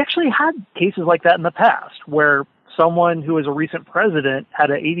we actually had cases like that in the past, where someone who was a recent president had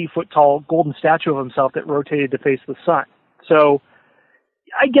an 80-foot-tall golden statue of himself that rotated to face the sun. So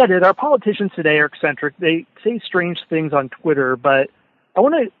I get it. Our politicians today are eccentric. They say strange things on Twitter, but I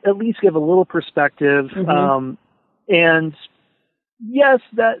want to at least give a little perspective. Mm-hmm. And yes,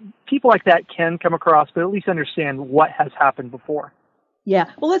 that people like that can come across, but at least understand what has happened before.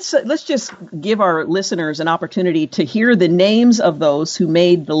 Yeah. Well, let's just give our listeners an opportunity to hear the names of those who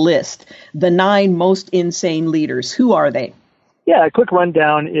made the list, the 9 most insane leaders. Who are they? Yeah, a quick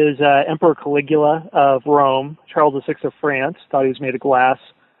rundown is Emperor Caligula of Rome, Charles VI of France, thought he was made of glass,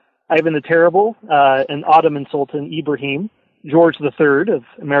 Ivan the Terrible, and Ottoman Sultan Ibrahim, George III of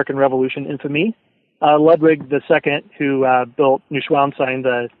American Revolution infamy, Ludwig II, who built Neuschwanstein,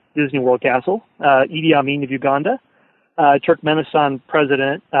 the Disney World castle, Idi Amin of Uganda, Turkmenistan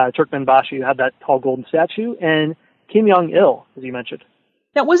President Turkmenbashi, who had that tall golden statue, and Kim Jong-il, as you mentioned.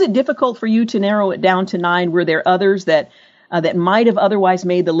 Now, was it difficult for you to narrow it down to 9? Were there others that might have otherwise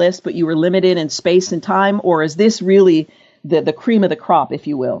made the list, but you were limited in space and time, or is this really the cream of the crop, if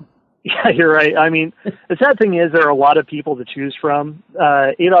you will? Yeah, you're right. I mean, the sad thing is there are a lot of people to choose from.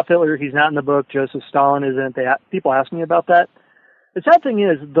 Adolf Hitler, he's not in the book. Joseph Stalin isn't. People ask me about that. The sad thing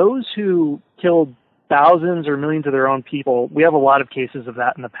is those who killed thousands or millions of their own people, we have a lot of cases of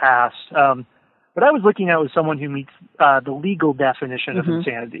that in the past. What I was looking at was someone who meets the legal definition of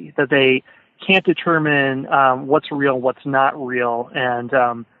insanity, that they can't determine what's real, what's not real, and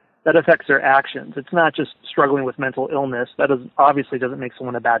that affects their actions. It's not just struggling with mental illness. That obviously doesn't make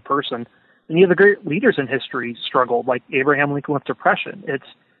someone a bad person. And you have the great leaders in history struggled, like Abraham Lincoln with depression. It's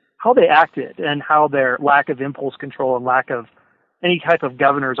how they acted and how their lack of impulse control and lack of any type of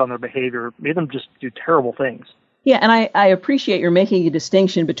governors on their behavior made them just do terrible things. Yeah, and I appreciate you're making a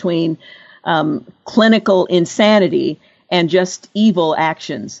distinction between clinical insanity and just evil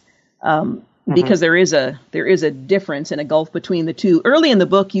actions. Because there is a difference and a gulf between the two. Early in the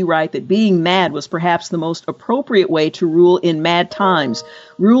book, you write that being mad was perhaps the most appropriate way to rule in mad times.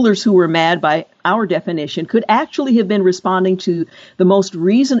 Rulers who were mad, by our definition, could actually have been responding in the most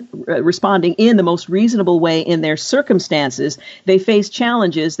reasonable way in their circumstances. They faced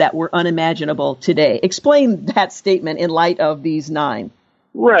challenges that were unimaginable today. Explain that statement in light of these 9.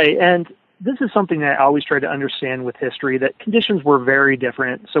 Right, and this is something that I always try to understand with history, that conditions were very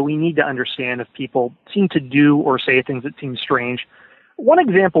different, so we need to understand if people seem to do or say things that seem strange. One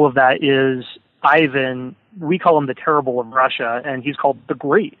example of that is Ivan. We call him the Terrible of Russia, and he's called the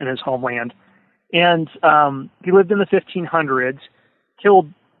Great in his homeland. And he lived in the 1500s,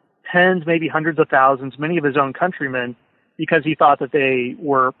 killed tens, maybe hundreds of thousands, many of his own countrymen, because he thought that they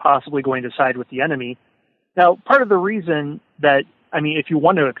were possibly going to side with the enemy. Now, part of the reason that, if you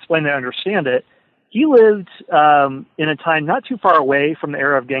want to explain it and understand it, he lived in a time not too far away from the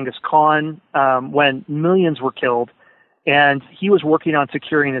era of Genghis Khan, when millions were killed, and he was working on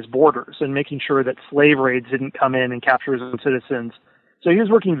securing his borders and making sure that slave raids didn't come in and capture his own citizens. So he was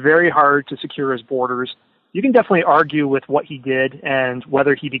working very hard to secure his borders. You can definitely argue with what he did and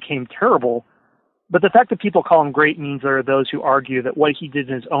whether he became terrible, but the fact that people call him great means there are those who argue that what he did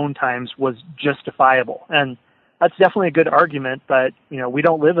in his own times was justifiable. And that's definitely a good argument, but we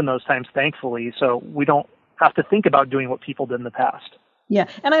don't live in those times, thankfully, so we don't have to think about doing what people did in the past. Yeah,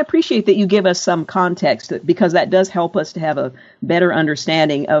 and I appreciate that you give us some context, because that does help us to have a better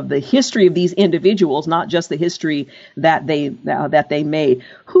understanding of the history of these individuals, not just the history that they made.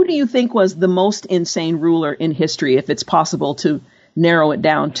 Who do you think was the most insane ruler in history, if it's possible to narrow it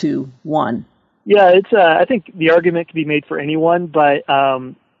down to one? Yeah, I think the argument can be made for anyone, but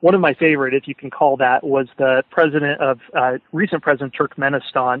one of my favorite, if you can call that, was the recent president of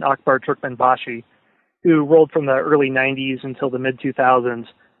Turkmenistan, Akbar Turkmenbashi, who ruled from the early 90s until the mid-2000s.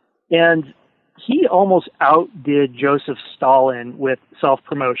 And he almost outdid Joseph Stalin with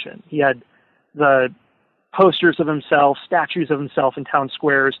self-promotion. He had the posters of himself, statues of himself in town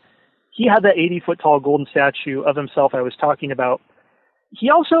squares. He had that 80-foot-tall golden statue of himself I was talking about. He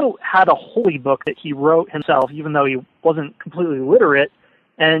also had a holy book that he wrote himself, even though he wasn't completely literate,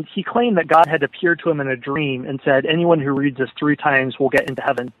 and he claimed that God had appeared to him in a dream and said, anyone who reads this 3 times will get into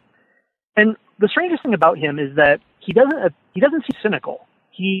heaven. And the strangest thing about him is that he doesn't seem cynical.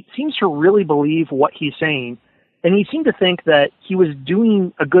 He seems to really believe what he's saying, and he seemed to think that he was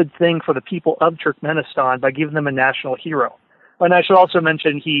doing a good thing for the people of Turkmenistan by giving them a national hero. And I should also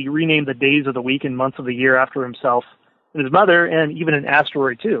mention he renamed the days of the week and months of the year after himself and his mother, and even an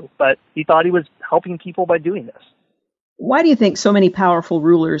asteroid too. But he thought he was helping people by doing this. Why do you think so many powerful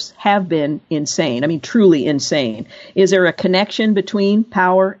rulers have been insane? I mean, truly insane. Is there a connection between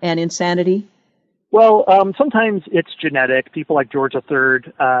power and insanity? Well, sometimes it's genetic. People like George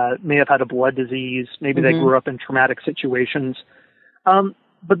III may have had a blood disease. Maybe they grew up in traumatic situations.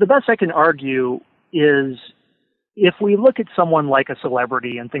 But the best I can argue is if we look at someone like a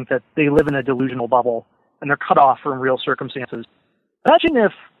celebrity and think that they live in a delusional bubble and they're cut off from real circumstances, imagine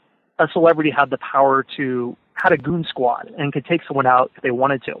if a celebrity had the power to had a goon squad and could take someone out if they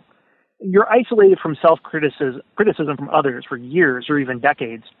wanted to. You're isolated from criticism from others for years or even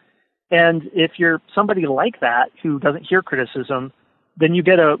decades. And if you're somebody like that who doesn't hear criticism, then you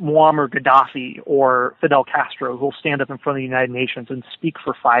get a Muammar Gaddafi or Fidel Castro who will stand up in front of the United Nations and speak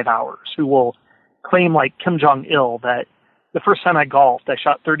for 5 hours, who will claim like Kim Jong-il that the first time I golfed, I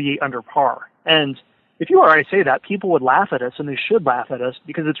shot 38 under par. And if you or I say that, people would laugh at us, and they should laugh at us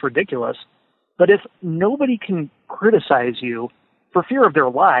because it's ridiculous. But if nobody can criticize you for fear of their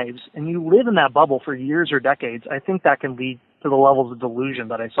lives, and you live in that bubble for years or decades, I think that can lead to the levels of delusion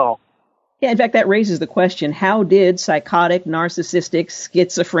that I saw. Yeah, in fact, that raises the question, how did psychotic, narcissistic,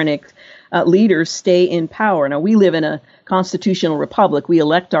 schizophrenic leaders stay in power? Now, we live in a constitutional republic. We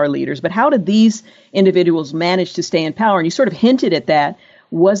elect our leaders. But how did these individuals manage to stay in power? And you sort of hinted at that.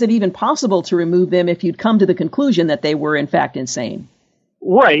 Was it even possible to remove them if you'd come to the conclusion that they were, in fact, insane?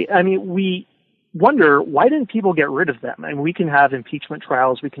 Right. I mean, we wonder, why didn't people get rid of them? And we can have impeachment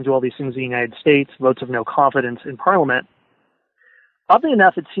trials. We can do all these things in the United States, votes of no confidence in Parliament. Oddly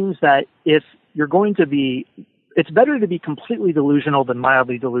enough, it seems that if you're going to be, it's better to be completely delusional than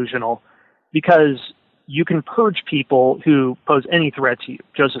mildly delusional, because you can purge people who pose any threat to you.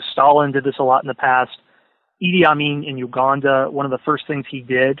 Joseph Stalin did this a lot in the past. Idi Amin in Uganda, one of the first things he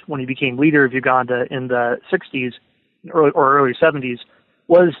did when he became leader of Uganda in the 60s or early 70s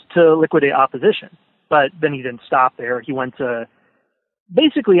was to liquidate opposition. But then he didn't stop there. He went to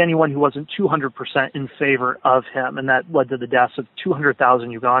basically anyone who wasn't 200% in favor of him, and that led to the deaths of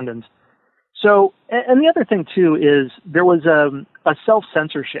 200,000 Ugandans. So, and the other thing, too, is there was a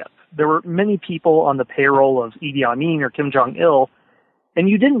self-censorship. There were many people on the payroll of Idi Amin or Kim Jong-il, and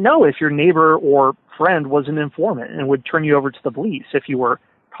you didn't know if your neighbor or friend was an informant and would turn you over to the police if you were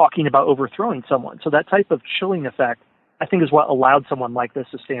talking about overthrowing someone. So that type of chilling effect, I think, is what allowed someone like this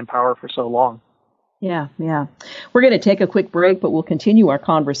to stay in power for so long. Yeah. We're going to take a quick break, but we'll continue our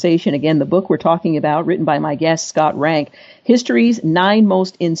conversation. Again, the book we're talking about, written by my guest, Scott Rank, History's 9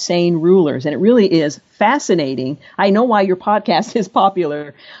 Most Insane Rulers. And it really is fascinating. I know why your podcast is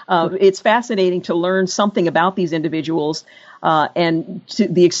popular. It's fascinating to learn something about these individuals and to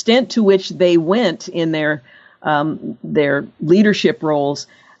the extent to which they went in their leadership roles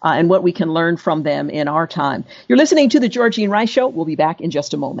and what we can learn from them in our time. You're listening to The Georgene Rice Show. We'll be back in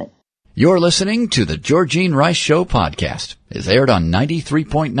just a moment. You're listening to the Georgene Rice Show podcast. It's aired on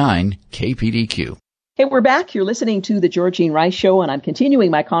 93.9 KPDQ. Hey, we're back. You're listening to the Georgene Rice Show, and I'm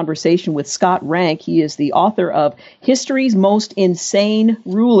continuing my conversation with Scott Rank. He is the author of History's Most Insane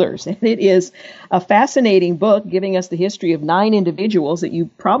Rulers, and it is a fascinating book giving us the history of 9 individuals that you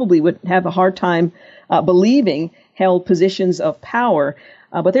probably would have a hard time believing held positions of power.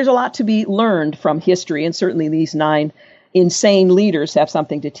 But there's a lot to be learned from history, and certainly these 9 insane leaders have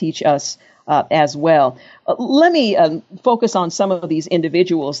something to teach us as well. Let me focus on some of these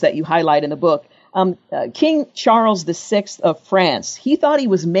individuals that you highlight in the book. King Charles VI of France, he thought he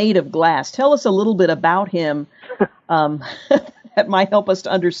was made of glass. Tell us a little bit about him that might help us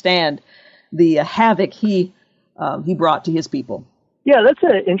to understand the havoc he brought to his people. Yeah, that's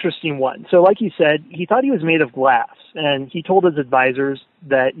an interesting one. So like you said, he thought he was made of glass, and he told his advisors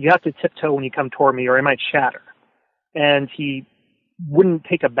that you have to tiptoe when you come toward me or I might shatter. And he wouldn't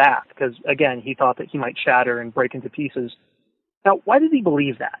take a bath because, again, he thought that he might shatter and break into pieces. Now, why did he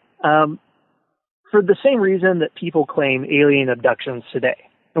believe that? For the same reason that people claim alien abductions today.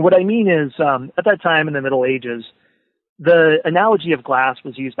 And what I mean is, at that time in the Middle Ages, The analogy of glass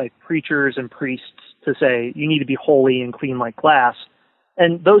was used by preachers and priests to say, you need to be holy and clean like glass.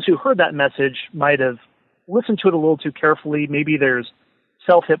 And those who heard that message might have listened to it a little too carefully. Maybe there's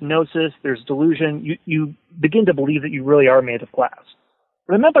self-hypnosis, there's delusion. You begin to believe that you really are made of glass.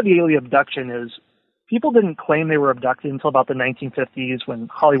 What I meant by the alien abduction is people didn't claim they were abducted until about the 1950s when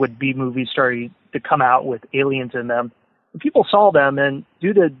Hollywood B movies started to come out with aliens in them. And people saw them, and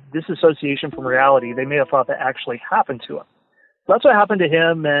due to disassociation from reality, they may have thought that actually happened to him. So that's what happened to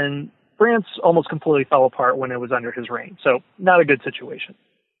him, and France almost completely fell apart when it was under his reign. So not a good situation.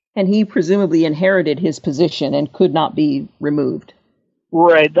 And he presumably inherited his position and could not be removed.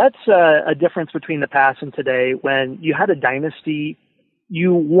 Right. That's a difference between the past and today. When you had a dynasty,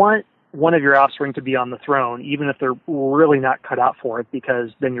 you want one of your offspring to be on the throne, even if they're really not cut out for it, because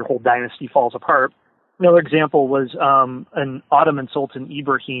then your whole dynasty falls apart. Another example was an Ottoman Sultan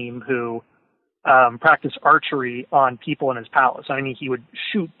Ibrahim who practiced archery on people in his palace. I mean, he would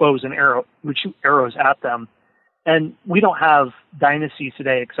shoot bows and arrows at them. And we don't have dynasties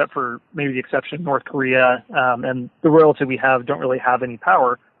today, except for maybe the exception of North Korea, and the royalty we have don't really have any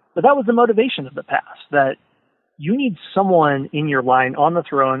power. But that was the motivation of the past, that you need someone in your line on the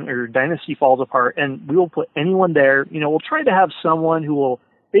throne or your dynasty falls apart, and we will put anyone there. You know, we'll try to have someone who will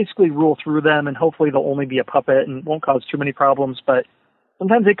basically rule through them, and hopefully they'll only be a puppet and won't cause too many problems. But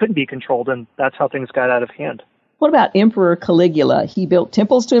sometimes they couldn't be controlled, and that's how things got out of hand. What about Emperor Caligula? He built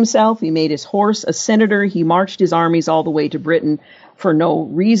temples to himself. He made his horse a senator. He marched his armies all the way to Britain for no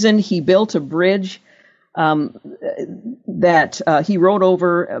reason. He built a bridge that he rode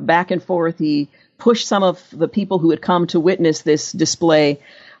over back and forth. He pushed some of the people who had come to witness this display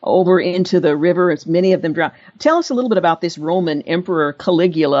over into the river, as many of them drowned. Tell us a little bit about this Roman Emperor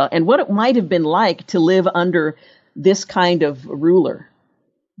Caligula and what it might have been like to live under this kind of ruler.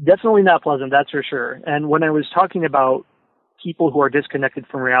 Definitely not pleasant, that's for sure. And when I was talking about people who are disconnected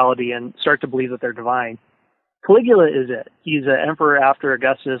from reality and start to believe that they're divine, Caligula is it. He's an emperor after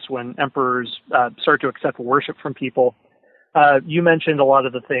Augustus when emperors start to accept worship from people. You mentioned a lot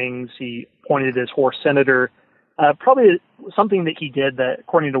of the things. He appointed his horse senator. Probably something that he did that,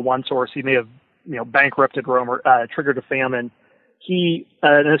 according to one source, he may have bankrupted Rome or triggered a famine.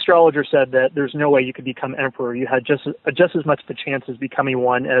 An astrologer said that there's no way you could become emperor. You had just as much of a chance as becoming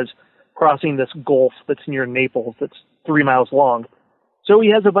one as crossing this gulf that's near Naples that's 3 miles long. So he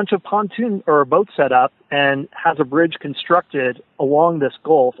has a bunch of pontoon or boats set up and has a bridge constructed along this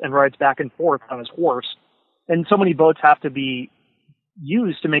gulf and rides back and forth on his horse. And so many boats have to be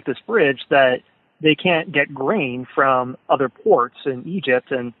used to make this bridge that they can't get grain from other ports in Egypt,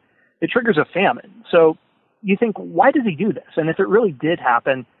 and it triggers a famine. So you think, why does he do this? And if it really did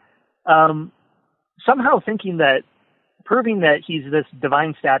happen, somehow thinking that proving that he's this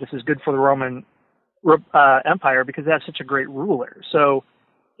divine status is good for the Roman Empire because they have such a great ruler. So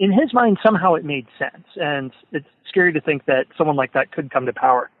in his mind, somehow it made sense. And it's scary to think that someone like that could come to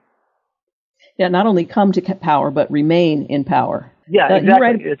power. Yeah, not only come to power, but remain in power. Yeah,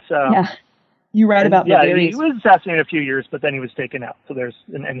 exactly. You write about Bavarius. He was assassinated a few years, but then he was taken out. So there's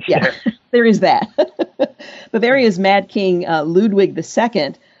an end there. There is that. Bavaria's Mad King Ludwig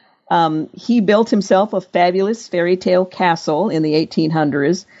II, he built himself a fabulous fairy tale castle in the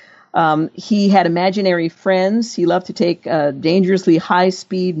 1800s. He had imaginary friends. He loved to take dangerously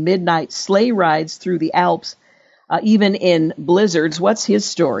high-speed midnight sleigh rides through the Alps, even in blizzards. What's his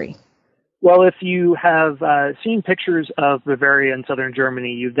story? Well, if you have seen pictures of Bavaria in southern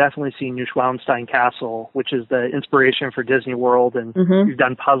Germany, you've definitely seen Neuschwanstein Castle, which is the inspiration for Disney World, and you've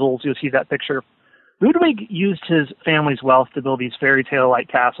done puzzles, you'll see that picture. Ludwig used his family's wealth to build these fairy tale-like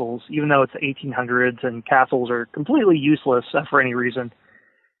castles, even though it's the 1800s and castles are completely useless for any reason.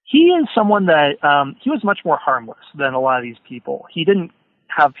 He is someone that, he was much more harmless than a lot of these people. He didn't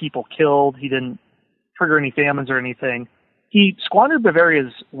have people killed, he didn't trigger any famines or anything. He squandered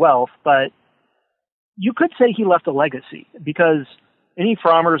Bavaria's wealth, but you could say he left a legacy because any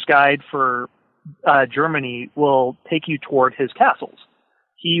farmer's guide for Germany will take you toward his castles.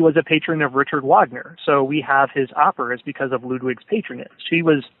 He was a patron of Richard Wagner, so we have his operas because of Ludwig's patronage. He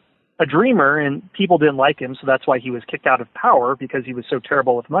was a dreamer, and people didn't like him, so that's why he was kicked out of power because he was so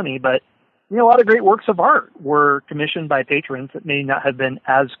terrible with money. But a lot of great works of art were commissioned by patrons that may not have been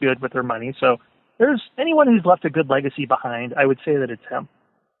as good with their money, so there's anyone who's left a good legacy behind, I would say that it's him.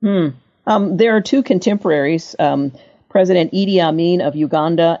 There are two contemporaries, President Idi Amin of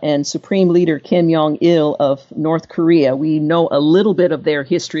Uganda and Supreme Leader Kim Jong-il of North Korea. We know a little bit of their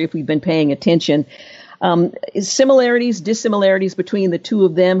history if we've been paying attention. Similarities, dissimilarities between the two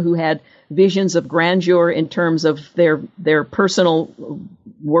of them who had visions of grandeur in terms of their personal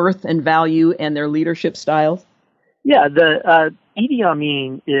worth and value and their leadership styles? Yeah, the Idi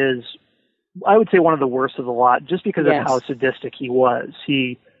Amin is, I would say, one of the worst of the lot, just because of how sadistic he was.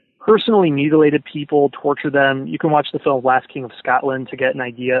 He personally mutilated people, tortured them. You can watch the film Last King of Scotland to get an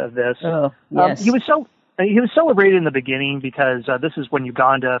idea of this. Oh, yes. He was celebrated in the beginning because this is when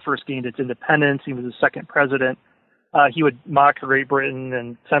Uganda first gained its independence. He was the second president. He would mock Great Britain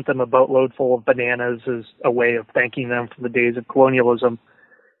and sent them a boatload full of bananas as a way of thanking them for the days of colonialism.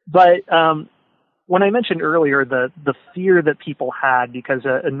 But when I mentioned earlier the fear that people had because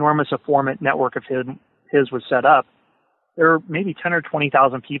an enormous informant network of his was set up, there were maybe 10 or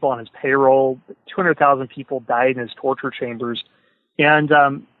 20,000 people on his payroll. 200,000 people died in his torture chambers. And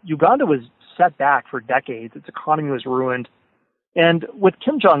Uganda was set back for decades. Its economy was ruined. And with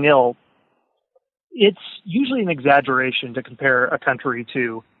Kim Jong-il, it's usually an exaggeration to compare a country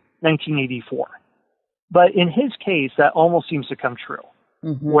to 1984. But in his case, that almost seems to come true,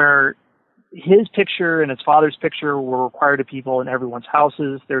 where his picture and his father's picture were required to people in everyone's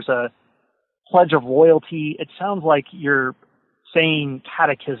houses. There's a pledge of loyalty. It sounds like you're saying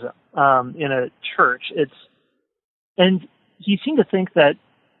catechism in a church. And he seemed to think that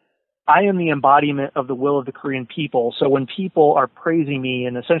I am the embodiment of the will of the Korean people. So when people are praising me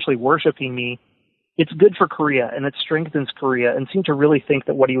and essentially worshiping me, it's good for Korea and it strengthens Korea, and seemed to really think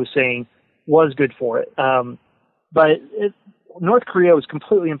that what he was saying was good for it. North Korea was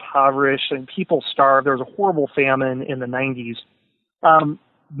completely impoverished and people starved. There was a horrible famine in the 90s,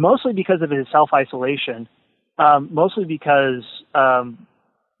 mostly because of his self-isolation, mostly because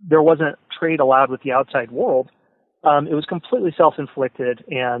there wasn't trade allowed with the outside world. It was completely self-inflicted,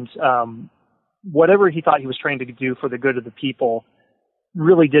 and whatever he thought he was trying to do for the good of the people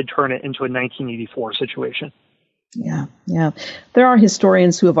really did turn it into a 1984 situation. Yeah. There are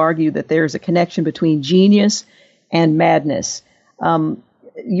historians who have argued that there's a connection between genius and madness.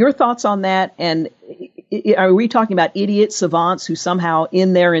 Your thoughts on that? And are we talking about idiot savants who somehow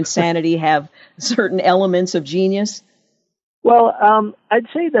in their insanity have certain elements of genius? Well, I'd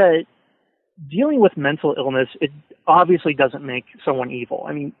say that dealing with mental illness, it obviously doesn't make someone evil.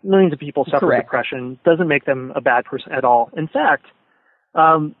 I mean, millions of people suffer depression. Doesn't make them a bad person at all. In fact,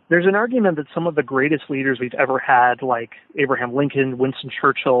 there's an argument that some of the greatest leaders we've ever had, like Abraham Lincoln, Winston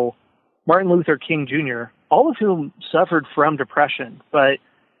Churchill, Martin Luther King Jr., all of whom suffered from depression, but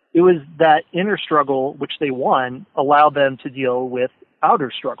it was that inner struggle which they won allowed them to deal with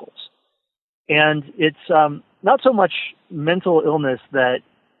outer struggles. And it's not so much mental illness that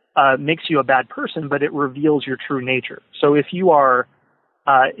makes you a bad person, but it reveals your true nature. So if you are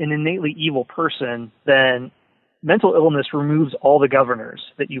an innately evil person, then mental illness removes all the governors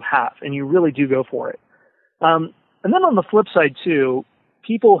that you have, and you really do go for it. And then on the flip side, too,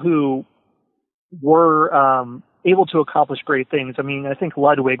 people who were able to accomplish great things. I mean, I think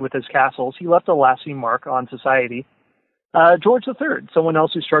Ludwig with his castles, he left a lasting mark on society. George III, someone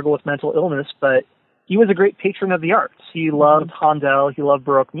else who struggled with mental illness, but he was a great patron of the arts. He loved Handel, he loved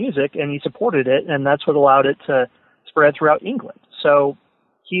Baroque music, and he supported it, and that's what allowed it to spread throughout England. So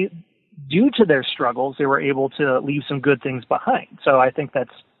due to their struggles, they were able to leave some good things behind. So I think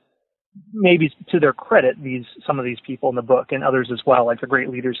that's maybe to their credit, some of these people in the book and others as well, like the great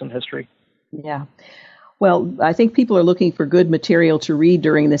leaders in history. Yeah. Well, I think people are looking for good material to read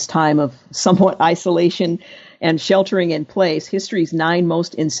during this time of somewhat isolation and sheltering in place. History's 9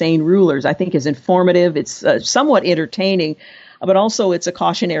 Most Insane Rulers, I think, is informative. It's somewhat entertaining, but also it's a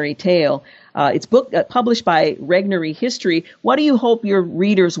cautionary tale. It's published by Regnery History. What do you hope your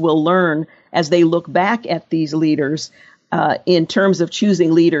readers will learn as they look back at these leaders in terms of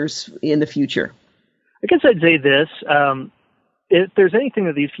choosing leaders in the future? I guess I'd say this. If there's anything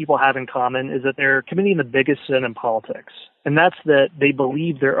that these people have in common is that they're committing the biggest sin in politics, and that's that they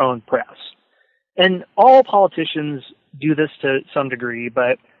believe their own press. And all politicians do this to some degree,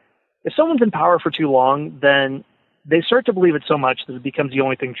 but if someone's in power for too long, then they start to believe it so much that it becomes the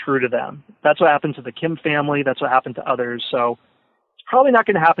only thing true to them. That's what happened to the Kim family. That's what happened to others. So it's probably not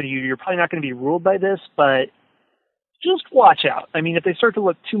going to happen to you. You're probably not going to be ruled by this, but just watch out. I mean, if they start to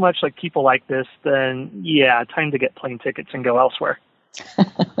look too much like people like this, then yeah, time to get plane tickets and go elsewhere.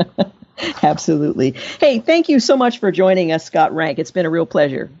 Absolutely. Hey, thank you so much for joining us, Scott Rank. It's been a real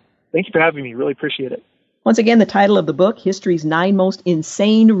pleasure. Thank you for having me. Really appreciate it. Once again, the title of the book, History's 9 Most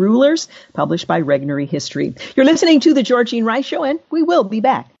Insane Rulers, published by Regnery History. You're listening to The Georgene Rice Show, and we will be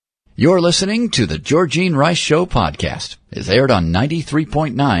back. You're listening to The Georgene Rice Show podcast. It's aired on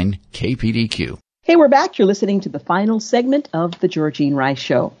 93.9 KPDQ. Hey, we're back. You're listening to the final segment of The Georgene Rice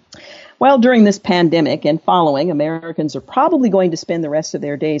Show. Well, during this pandemic and following, Americans are probably going to spend the rest of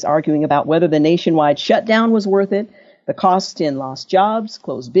their days arguing about whether the nationwide shutdown was worth it, the cost in lost jobs,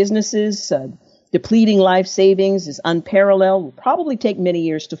 closed businesses, depleting life savings is unparalleled, will probably take many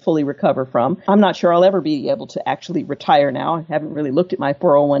years to fully recover from. I'm not sure I'll ever be able to actually retire now. I haven't really looked at my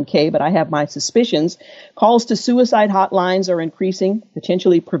 401k, but I have my suspicions. Calls to suicide hotlines are increasing.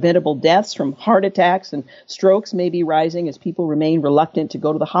 Potentially preventable deaths from heart attacks and strokes may be rising as people remain reluctant to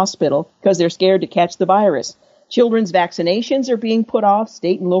go to the hospital because they're scared to catch the virus. Children's vaccinations are being put off.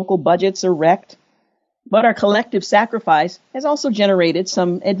 State and local budgets are wrecked. But our collective sacrifice has also generated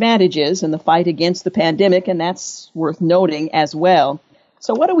some advantages in the fight against the pandemic, and that's worth noting as well.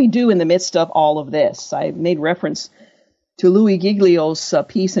 So what do we do in the midst of all of this? I made reference to Louis Giglio's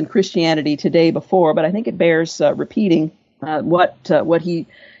piece in Christianity Today before, but I think it bears repeating what he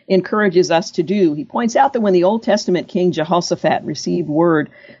encourages us to do. He points out that when the Old Testament King Jehoshaphat received word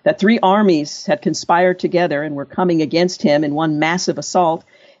that 3 armies had conspired together and were coming against him in one massive assault,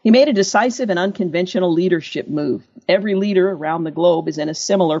 he made a decisive and unconventional leadership move. Every leader around the globe is in a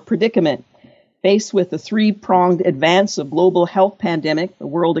similar predicament. Faced with the 3-pronged advance of global health pandemic, the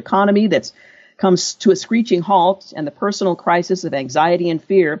world economy that comes to a screeching halt, and the personal crisis of anxiety and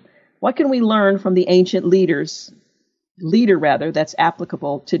fear, what can we learn from the ancient leader that's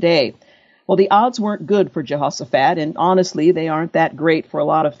applicable today? Well, the odds weren't good for Jehoshaphat, and honestly, they aren't that great for a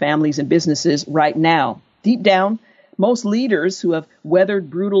lot of families and businesses right now. Deep down, most leaders who have weathered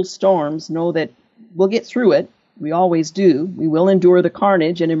brutal storms know that we'll get through it. We always do. We will endure the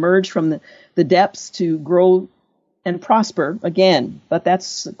carnage and emerge from the depths to grow and prosper again. But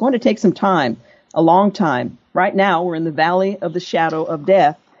that's going to take some time, a long time. Right now, we're in the valley of the shadow of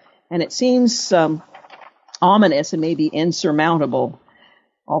death, and it seems ominous and maybe insurmountable,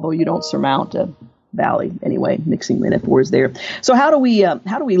 although you don't surmount a valley. Anyway, mixing metaphors there. So how do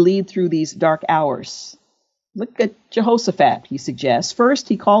we lead through these dark hours? Look at Jehoshaphat, he suggests. First,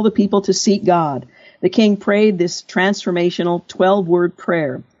 he called the people to seek God. The king prayed this transformational 12-word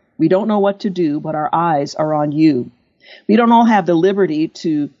prayer. We don't know what to do, but our eyes are on you. We don't all have the liberty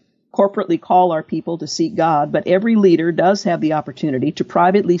to corporately call our people to seek God, but every leader does have the opportunity to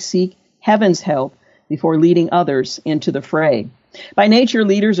privately seek heaven's help before leading others into the fray. By nature,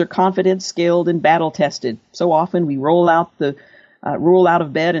 leaders are confident, skilled, and battle-tested. So often we roll out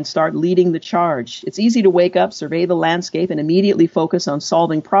of bed and start leading the charge. It's easy to wake up, survey the landscape, and immediately focus on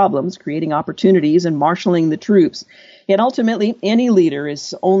solving problems, creating opportunities, and marshaling the troops. Yet ultimately, any leader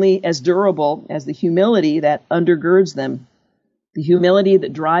is only as durable as the humility that undergirds them, the humility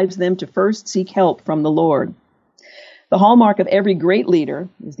that drives them to first seek help from the Lord. The hallmark of every great leader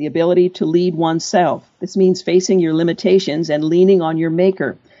is the ability to lead oneself. This means facing your limitations and leaning on your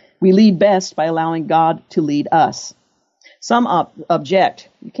Maker. We lead best by allowing God to lead us. Some object.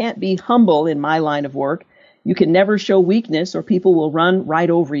 You can't be humble in my line of work. You can never show weakness or people will run right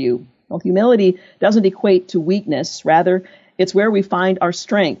over you. Well, humility doesn't equate to weakness. Rather, it's where we find our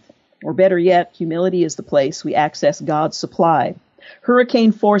strength. Or better yet, humility is the place we access God's supply.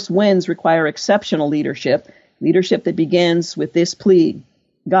 Hurricane-force winds require exceptional leadership that begins with this plea: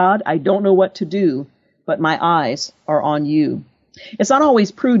 God, I don't know what to do, but my eyes are on you. It's not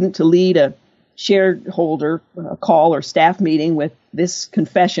always prudent to lead a shareholder call or staff meeting with this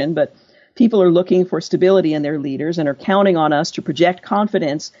confession, but people are looking for stability in their leaders and are counting on us to project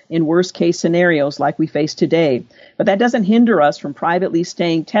confidence in worst-case scenarios like we face today. But that doesn't hinder us from privately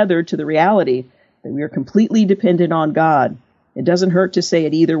staying tethered to the reality that we are completely dependent on God. It doesn't hurt to say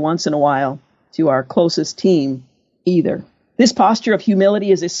it either once in a while to our closest team either. This posture of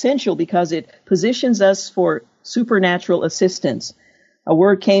humility is essential because it positions us for supernatural assistance. A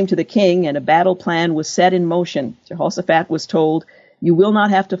word came to the king and a battle plan was set in motion. Jehoshaphat was told, you will not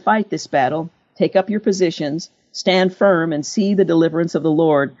have to fight this battle. Take up your positions, stand firm, and see the deliverance of the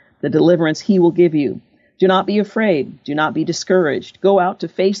Lord, the deliverance he will give you. Do not be afraid. Do not be discouraged. Go out to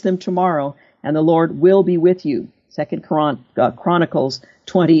face them tomorrow, and the Lord will be with you. 2 Chronicles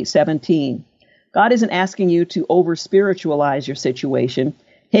 20:17. God isn't asking you to over-spiritualize your situation.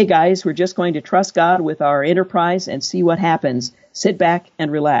 Hey guys, we're just going to trust God with our enterprise and see what happens. Sit back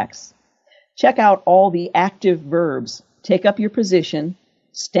and relax. Check out all the active verbs. Take up your position,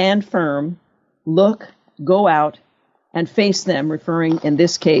 stand firm, look, go out, and face them, referring in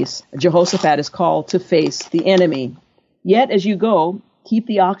this case, Jehoshaphat is called to face the enemy. Yet as you go, keep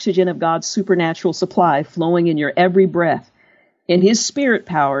the oxygen of God's supernatural supply flowing in your every breath. In his spirit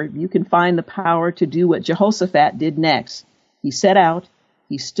power, you can find the power to do what Jehoshaphat did next. He set out,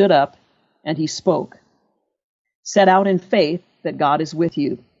 he stood up, and he spoke. Set out in faith that God is with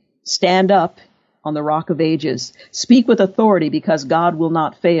you. Stand up on the rock of ages. Speak with authority because God will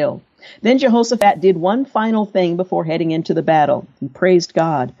not fail. Then Jehoshaphat did one final thing before heading into the battle. He praised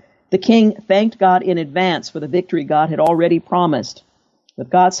God. The king thanked God in advance for the victory God had already promised. With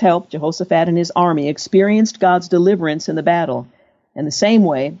God's help, Jehoshaphat and his army experienced God's deliverance in the battle. In the same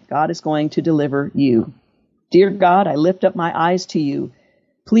way, God is going to deliver you. Dear God, I lift up my eyes to you.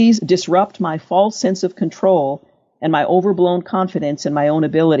 Please disrupt my false sense of control and my overblown confidence in my own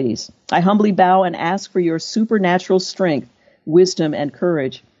abilities. I humbly bow and ask for your supernatural strength, wisdom, and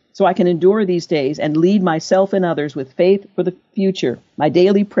courage, so I can endure these days and lead myself and others with faith for the future. My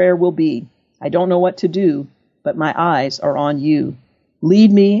daily prayer will be, I don't know what to do, but my eyes are on you.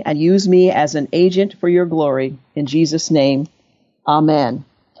 Lead me and use me as an agent for your glory. In Jesus' name, amen.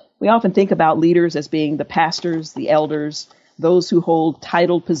 We often think about leaders as being the pastors, the elders, those who hold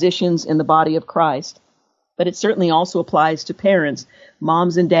titled positions in the body of Christ. But it certainly also applies to parents,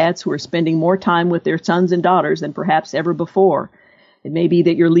 moms and dads who are spending more time with their sons and daughters than perhaps ever before. It may be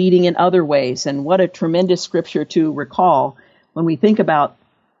that you're leading in other ways, and what a tremendous scripture to recall when we think about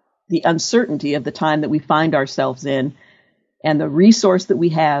the uncertainty of the time that we find ourselves in and the resource that we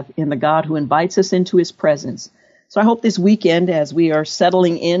have in the God who invites us into his presence. So I hope this weekend, as we are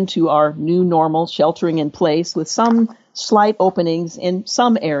settling into our new normal, sheltering in place with some slight openings in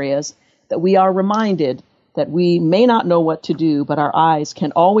some areas, that we are reminded that we may not know what to do, but our eyes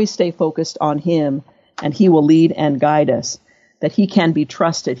can always stay focused on him, and he will lead and guide us, that he can be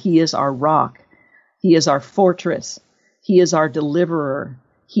trusted. He is our rock. He is our fortress. He is our deliverer.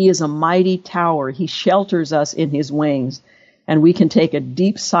 He is a mighty tower. He shelters us in his wings. And we can take a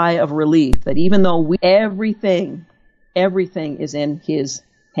deep sigh of relief that even though everything is in his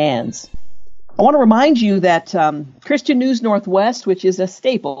hands. I want to remind you that Christian News Northwest, which is a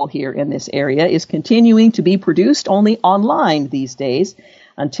staple here in this area, is continuing to be produced only online these days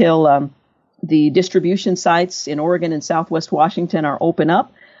until the distribution sites in Oregon and Southwest Washington are open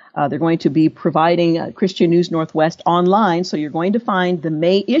up. They're going to be providing Christian News Northwest online, so you're going to find the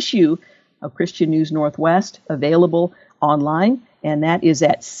May issue of Christian News Northwest available online, and that is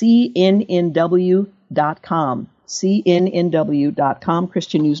at cnnw.com. cnnw.com,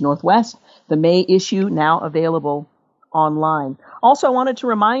 Christian News Northwest. The May issue now available online. Also, I wanted to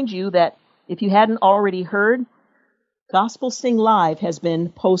remind you that if you hadn't already heard, Gospel Sing Live has been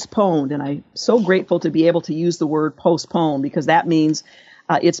postponed, and I'm so grateful to be able to use the word postponed because that means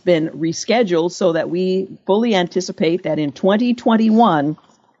it's been rescheduled so that we fully anticipate that in 2021,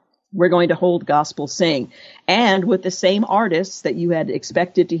 we're going to hold Gospel Sing, and with the same artists that you had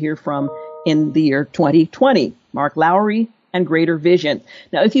expected to hear from in the year 2020, Mark Lowry and Greater Vision.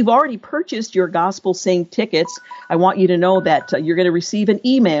 Now, if you've already purchased your Gospel Sing tickets, I want you to know that you're going to receive an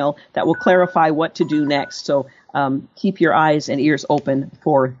email that will clarify what to do next. So keep your eyes and ears open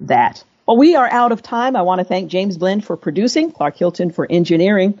for that. Well, we are out of time. I want to thank James Blend for producing, Clark Hilton for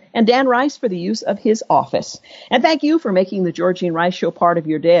engineering, and Dan Rice for the use of his office. And thank you for making the Georgene Rice Show part of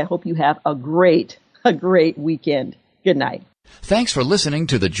your day. I hope you have a great weekend. Good night. Thanks for listening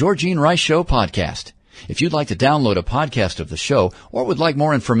to the Georgene Rice Show podcast. If you'd like to download a podcast of the show or would like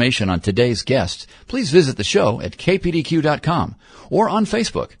more information on today's guests, please visit the show at kpdq.com or on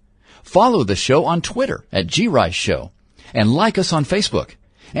Facebook. Follow the show on Twitter at GRiceShow and like us on Facebook.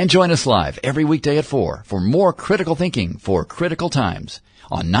 And join us live every weekday at 4 for more critical thinking for critical times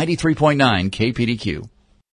on 93.9 KPDQ.